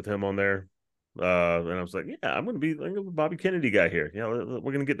sheet with him on there. And I was like, yeah, I'm gonna be like a Bobby Kennedy guy here.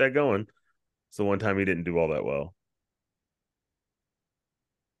 We're gonna get that going. So one time he didn't do all that well.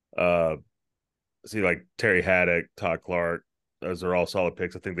 See, like Terry Haddock, Todd Clark, those are all solid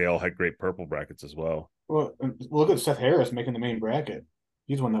picks. I think they all had great purple brackets as well. Well, look at Seth Harris making the main bracket.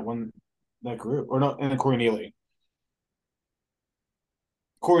 He's one that won that group, or not? And then Corey Neely.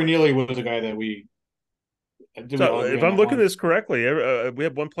 Corey Neely was the guy that we did. We So all agree if on I'm that looking one. at this correctly, we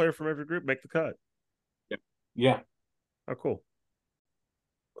have one player from every group make the cut. Yeah, Oh, cool.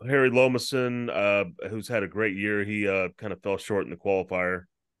 Harry Lomason, who's had a great year, he kind of fell short in the qualifier.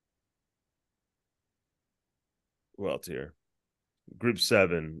 Who else here? Group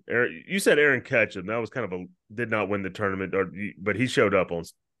 7. You said Aaron Ketchum. That was kind of did not win the tournament, but he showed up on.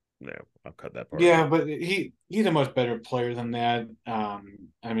 No, I'll cut that part yeah, out. but he's a much better player than that.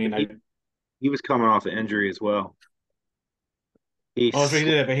 I mean, He was coming off an injury as well. He so he sl-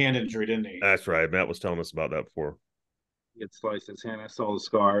 did have a hand injury, didn't he? That's right. Matt was telling us about that before. he had sliced his hand. I saw the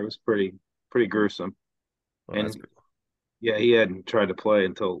scar. It was pretty gruesome. Oh, that's And good. yeah, he hadn't tried to play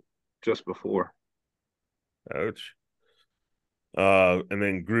until just before. Ouch. And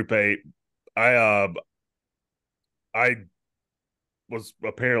then Group 8, I was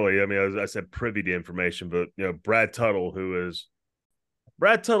apparently, I mean, I said privy to information, but Brad Tuttle,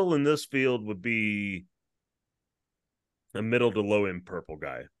 Brad Tuttle in this field would be a middle to low end purple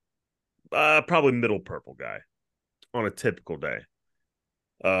guy. Probably middle purple guy on a typical day.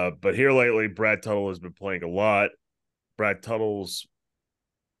 But here lately, Brad Tuttle has been playing a lot. Brad Tuttle's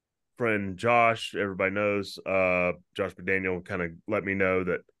friend Josh, everybody knows, Josh McDaniel kind of let me know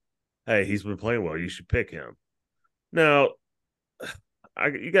that, hey, he's been playing well. You should pick him. Now,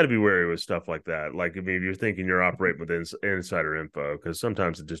 you got to be wary with stuff like that. Like, I mean, you're thinking you're operating with insider info, because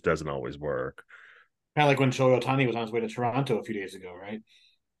sometimes it just doesn't always work. Kind of like when Shohei Ohtani was on his way to Toronto a few days ago, right?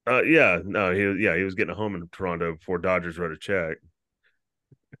 Yeah, no, he was getting a home in Toronto before Dodgers wrote a check.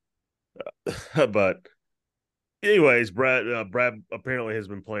 But anyways, Brad apparently has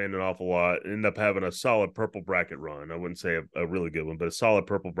been playing an awful lot. Ended up having a solid purple bracket run. I wouldn't say a really good one, but a solid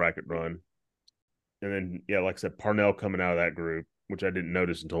purple bracket run. And then, yeah, like I said, Parnell coming out of that group, which I didn't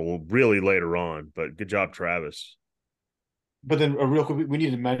notice until really later on. But good job, Travis. But then, real quick, we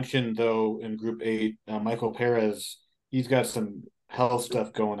need to mention though in Group 8, Michael Perez, he's got some health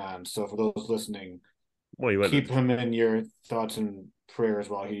stuff going on. So for those listening, Well, he keep went. him in your thoughts and prayers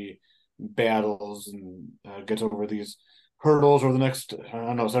while he battles and gets over these hurdles over the next, I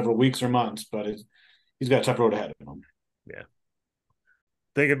don't know, several weeks or months. But he's got a tough road ahead of him. Yeah,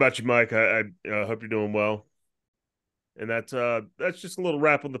 thinking about you, Mike. I hope you're doing well. And that's just a little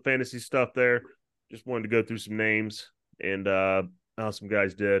wrap on the fantasy stuff there. Just wanted to go through some names and how some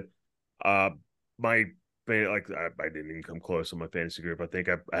guys did. Uh my I didn't even come close on my fantasy group. I think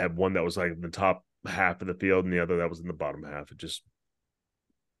I had one that was like in the top half of the field and the other that was in the bottom half. It just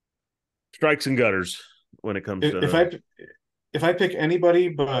strikes and gutters when it comes If to I pick anybody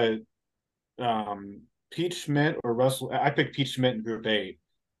but Pete Schmidt or Russell, I picked Pete Schmidt in Group 8.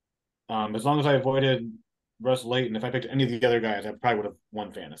 As long as I avoided Russ Layton, if I picked any of the other guys, I probably would have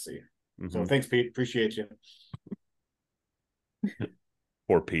won fantasy. So thanks, Pete. Appreciate you.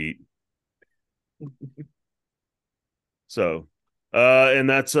 poor Pete. So and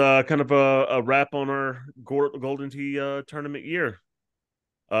that's kind of a wrap on our Golden Tee tournament year.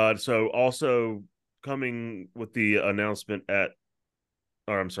 So also coming with the announcement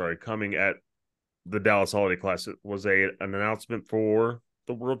coming at the Dallas Holiday Classic was an announcement for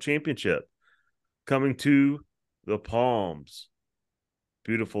the World Championship coming to the Palms.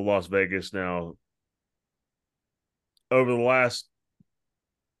 Beautiful Las Vegas. Now, over the last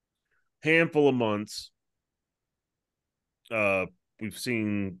handful of months, we've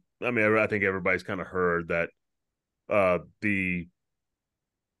seen, I mean, I think everybody's kind of heard that the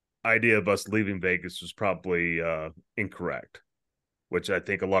idea of us leaving Vegas was probably incorrect, which I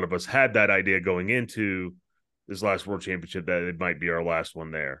think a lot of us had that idea going into this last World Championship that it might be our last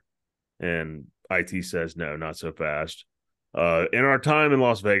one there. And IT says, no, not so fast. In our time in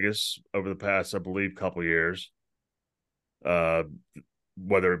Las Vegas over the past, I believe, couple years,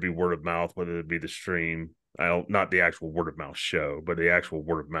 whether it be word of mouth, whether it be the stream, not the actual word of mouth show, but the actual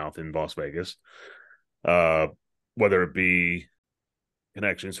word of mouth in Las Vegas, whether it be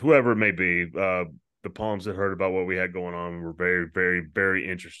connections, whoever it may be, the Palms had heard about what we had going on and were very, very, very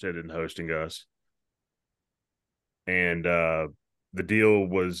interested in hosting us. And the deal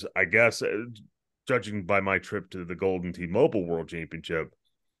was, I guess, judging by my trip to the Golden Tee Mobile World Championship,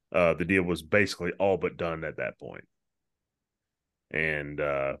 the deal was basically all but done at that point. And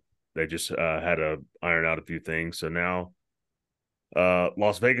they just had to iron out a few things. So now,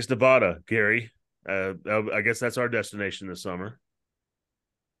 Las Vegas, Nevada, Gary. I guess that's our destination this summer.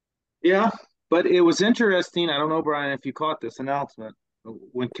 Yeah, but it was interesting. I don't know, Brian, if you caught this announcement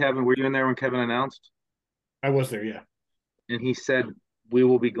when Kevin, were you in there when Kevin announced? I was there, yeah. And he said we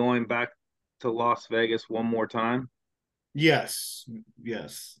will be going back to Las Vegas one more time. Yes,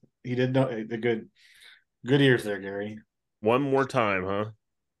 yes. He did know the good ears there, Gary. One more time, huh?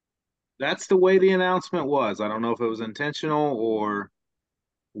 That's the way the announcement was. I don't know if it was intentional or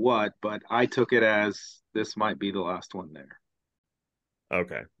what, but I took it as this might be the last one there.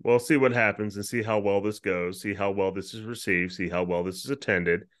 Okay. Well, see what happens and see how well this goes, see how well this is received, see how well this is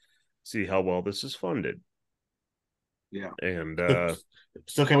attended, see how well this is funded. Yeah. And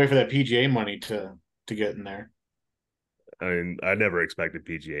still can't wait for that PGA money to get in there. I mean, I never expected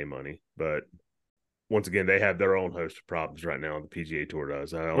PGA money, but once again, they have their own host of problems right now. The PGA Tour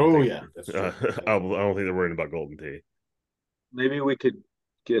does. I don't think. Yeah, that's true. I don't think they're worrying about Golden Tee. Maybe we could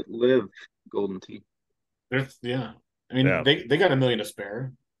get Live Golden Tee. Yeah. I mean, Yeah. they got $1 million to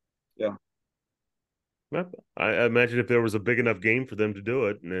spare. Yeah. I imagine if there was a big enough game for them to do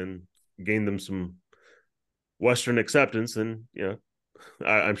it and then gain them some Western acceptance, then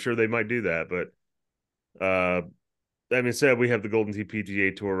I'm sure they might do that. But that being said, we have the Golden Tee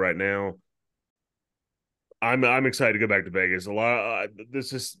PGA Tour right now. I'm excited to go back to Vegas. A lot.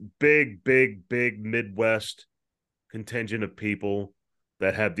 This is big Midwest contingent of people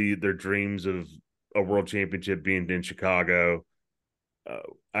that have their dreams of a world championship being in Chicago.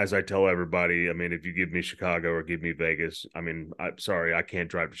 As I tell everybody, I mean, if you give me Chicago or give me Vegas, I mean, I'm sorry, I can't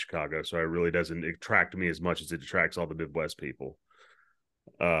drive to Chicago, so it really doesn't attract me as much as it attracts all the Midwest people.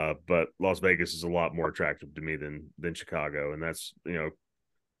 But Las Vegas is a lot more attractive to me than Chicago, and that's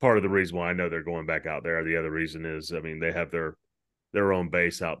part of the reason why I know they're going back out there. The other reason is, I mean, they have their own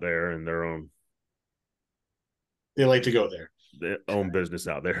base out there and They like to go there. their own business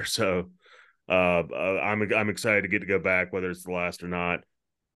out there. So I'm excited to get to go back, whether it's the last or not.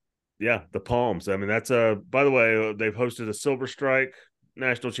 Yeah, the Palms. I mean, that's by the way, they've hosted a Silver Strike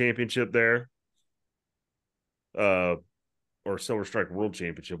National Championship there. Or Silver Strike World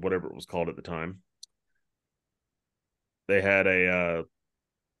Championship, whatever it was called at the time. They had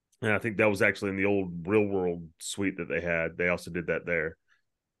and I think that was actually in the old Real World suite that they had. They also did that there.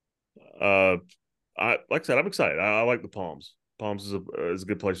 Like I said, I'm excited. I like the Palms. Palms is a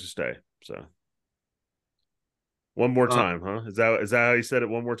good place to stay. So one more time, huh? Is that how you said it?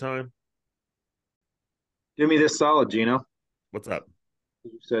 One more time? Do me this solid, Gino. What's up?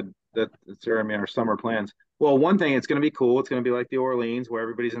 You said that it's our summer plans. Well, one thing, it's going to be cool. It's going to be like the Orleans, where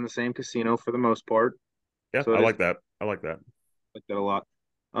everybody's in the same casino for the most part. Yeah, So I like that. I like that. I like that a lot.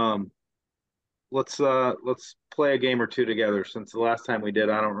 Let's play a game or two together. Since the last time we did,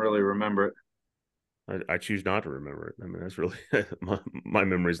 I don't really remember it. I choose not to remember it. I mean, that's really my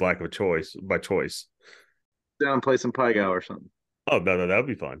memory's lack of choice by choice. Sit down and play some Pai Gow or something. Oh no, that would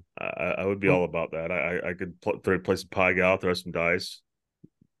be fun. I would be all about that. I could play some Pai Gow, throw some dice.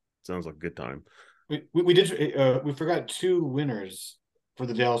 Sounds like a good time. We forgot two winners for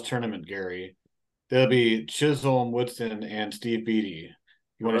the Dallas tournament, Gary. They'll be Chisholm, Woodson, and Steve Beatty.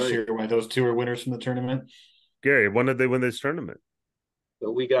 You want to share why those two are winners from the tournament? Gary, when did they win this tournament?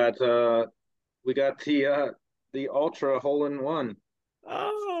 So we got the Ultra hole in one.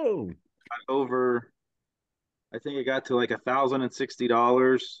 Oh, Over, I think it got to like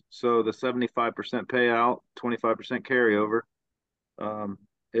 $1,060. So the 75% payout, 25% carryover.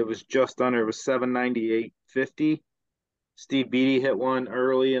 It was just under. It was 798.50. Steve Beatty hit one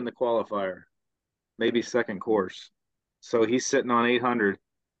early in the qualifier, maybe second course. So he's sitting on 800,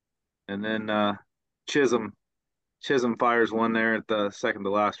 and then Chisholm fires one there at the second to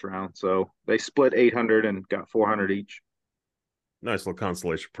last round. So they split 800 and got 400 each. nice little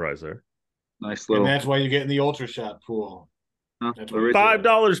consolation prize there. Nice And little. that's why you get in the ultra shot pool.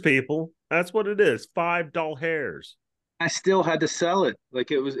 $5, people. That's what it is. $5. I still had to sell it.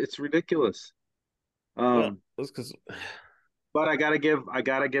 Like it's ridiculous. Well, that's because. But I gotta give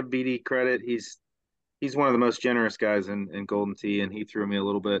BD credit. He's one of the most generous guys in Golden Tee, and he threw me a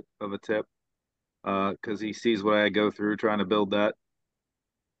little bit of a tip because he sees what I go through trying to build that.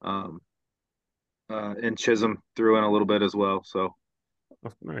 And Chisholm threw in a little bit as well. So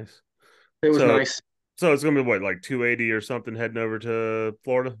Nice. It was nice. So it's gonna be what, like 280 or something heading over to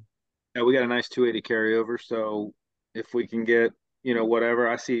Florida? Yeah, we got a nice 280 carryover. So if we can get, whatever,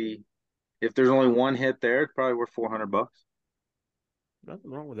 I see if there's only one hit there, it's probably worth $400.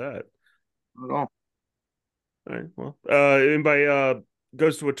 Nothing wrong with that. Not at all. All right. Well, anybody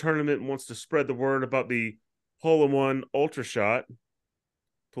goes to a tournament and wants to spread the word about the hole-in-one ultra shot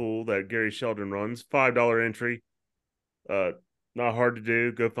pool that Gary Sheldon runs, $5 entry. Not hard to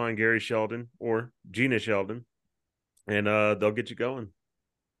do. Go find Gary Sheldon or Gina Sheldon, and they'll get you going.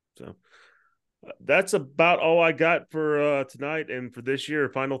 So that's about all I got for tonight and for this year.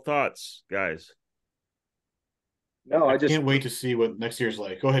 Final thoughts, guys. No, I can't wait to see what next year's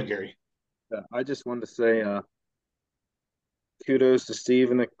like. Go ahead, Gary. I just wanted to say kudos to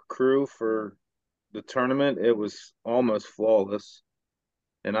Steve and the crew for the tournament. It was almost flawless.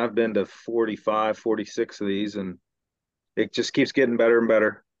 And I've been to 45, 46 of these, and it just keeps getting better and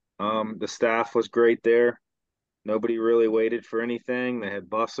better. The staff was great there. Nobody really waited for anything. They had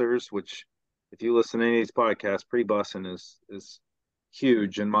bussers, which, if you listen to any of these podcasts, pre-bussing is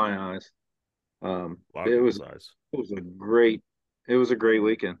huge in my eyes. It was a great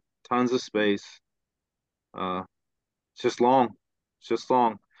weekend. Tons of space. It's just long. If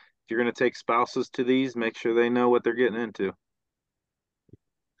you're going to take spouses to these, make sure they know what they're getting into.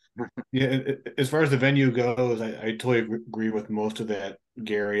 Yeah, as far as the venue goes, I totally agree with most of that,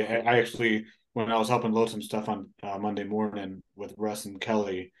 Gary. I actually, when I was helping load some stuff on Monday morning with Russ and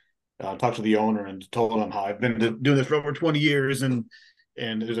Kelly, talked to the owner and told him how I've been doing this for over 20 years, and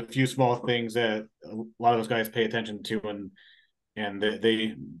and there's a few small things that a lot of those guys pay attention to, and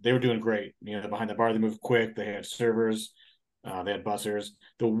they were doing great. Behind the bar, they moved quick. They had servers, they had bussers.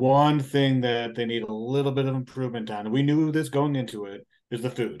 The one thing that they need a little bit of improvement on, and we knew this going into it, is the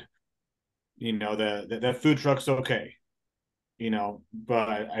food. That food truck's okay. But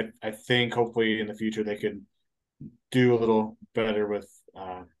I think hopefully in the future they could do a little better with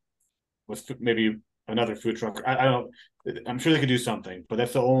maybe another food truck. I don't. I'm sure they could do something, but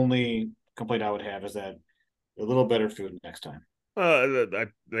that's the only complaint I would have, is that a little better food next time.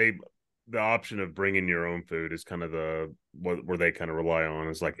 The option of bringing your own food is kind of where they kind of rely on.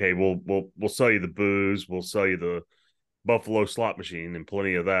 It's like, hey, we'll sell you the booze, we'll sell you the Buffalo slot machine and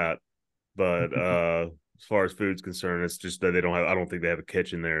plenty of that, but as far as food's concerned, it's just that I don't think they have a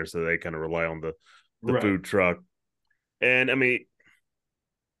kitchen there, so they kind of rely on the Right. food truck. And I mean,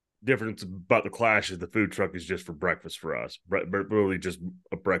 difference about the Clash is the food truck is just for breakfast for us, but really just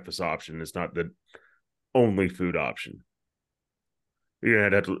a breakfast option. It's not the only food option. You're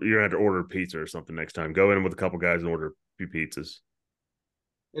gonna have to order pizza or something next time. Go in with a couple guys and order a few pizzas.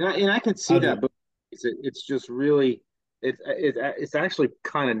 And I can see that, but it's just really it's actually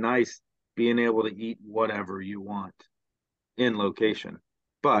kind of nice being able to eat whatever you want in location,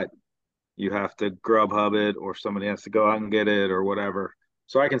 but you have to Grubhub it, or somebody has to go out and get it, or whatever.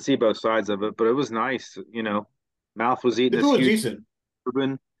 So I can see both sides of it, but it was nice. Mouth was eating The this food was huge decent.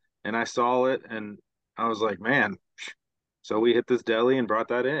 bourbon, and I saw it, and I was like, man. So we hit this deli and brought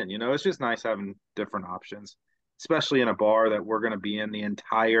that in. It's just nice having different options, especially in a bar that we're going to be in the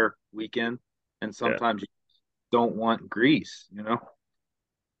entire weekend. And Yeah. sometimes you don't want grease.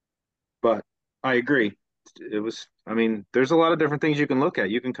 But I agree. There's a lot of different things you can look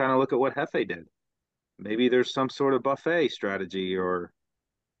at. You can kind of look at what Hefe did. Maybe there's some sort of buffet strategy, or,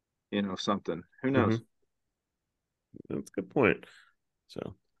 something. Who knows? That's a good point.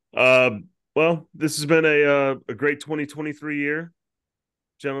 So, well, this has been a great 2023 year,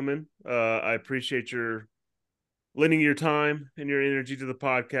 gentlemen. I appreciate your lending your time and your energy to the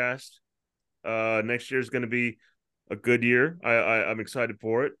podcast. Next year is going to be a good year. I'm excited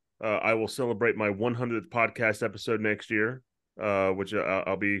for it. I will celebrate my 100th podcast episode next year, which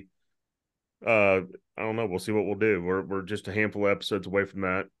I'll be. I don't know. We'll see what we'll do. We're just a handful of episodes away from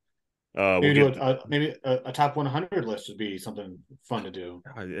that. Maybe a top 100 list would be something fun to do.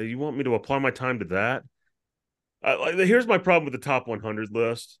 You want me to apply my time to that? Here's my problem with the top 100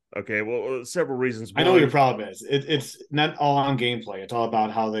 list. Okay, well, several reasons. I know what your problem is. It's not all on gameplay. It's all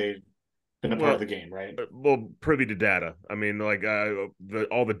about how they've been a part of the game, right? Well, privy to data. I mean, like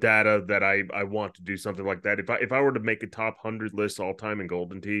all the data that I want to do something like that. If I were to make a top 100 list all time in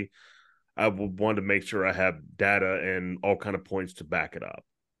Golden Tee, I would want to make sure I have data and all kind of points to back it up.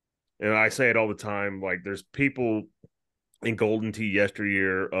 And I say it all the time. Like, there's people in Golden Tee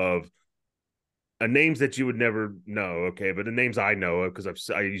yesteryear of names that you would never know, okay, but the names I know of, because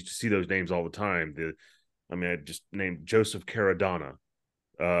I used to see those names all the time. I just named Joseph Caradonna,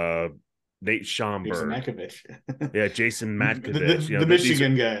 Nate Schomburg, Jason Matkovich, the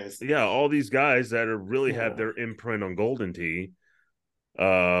Michigan guys, all these guys that are really have their imprint on Golden Tee,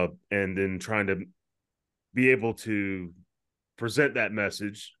 and then trying to be able to present that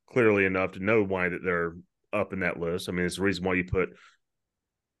message clearly enough to know why that they're up in that list. I mean, it's the reason why you put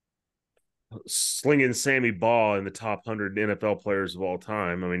slinging Sammy Baugh in the top 100 NFL players of all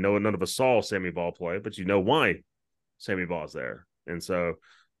time. I mean, none of us saw Sammy Baugh play, but you know why Sammy Baugh's there. And so,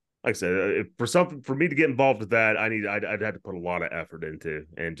 like I said, for me to get involved with that, I'd have to put a lot of effort into,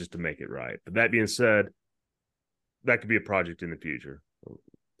 and just to make it right. But that being said, that could be a project in the future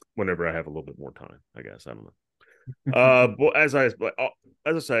whenever I have a little bit more time, I guess. I don't know. Well, as I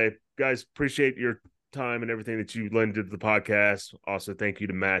say, guys, appreciate your time and everything that you lend to the podcast. Also, thank you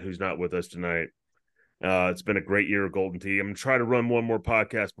to Matt, who's not with us tonight. It's been a great year of Golden Tee. I'm gonna try to run one more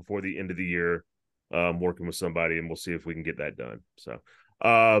podcast before the end of the year, working with somebody, and we'll see if we can get that done. So,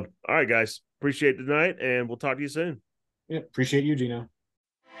 all right, guys, appreciate the night, and we'll talk to you soon. Yeah, appreciate you, Gino.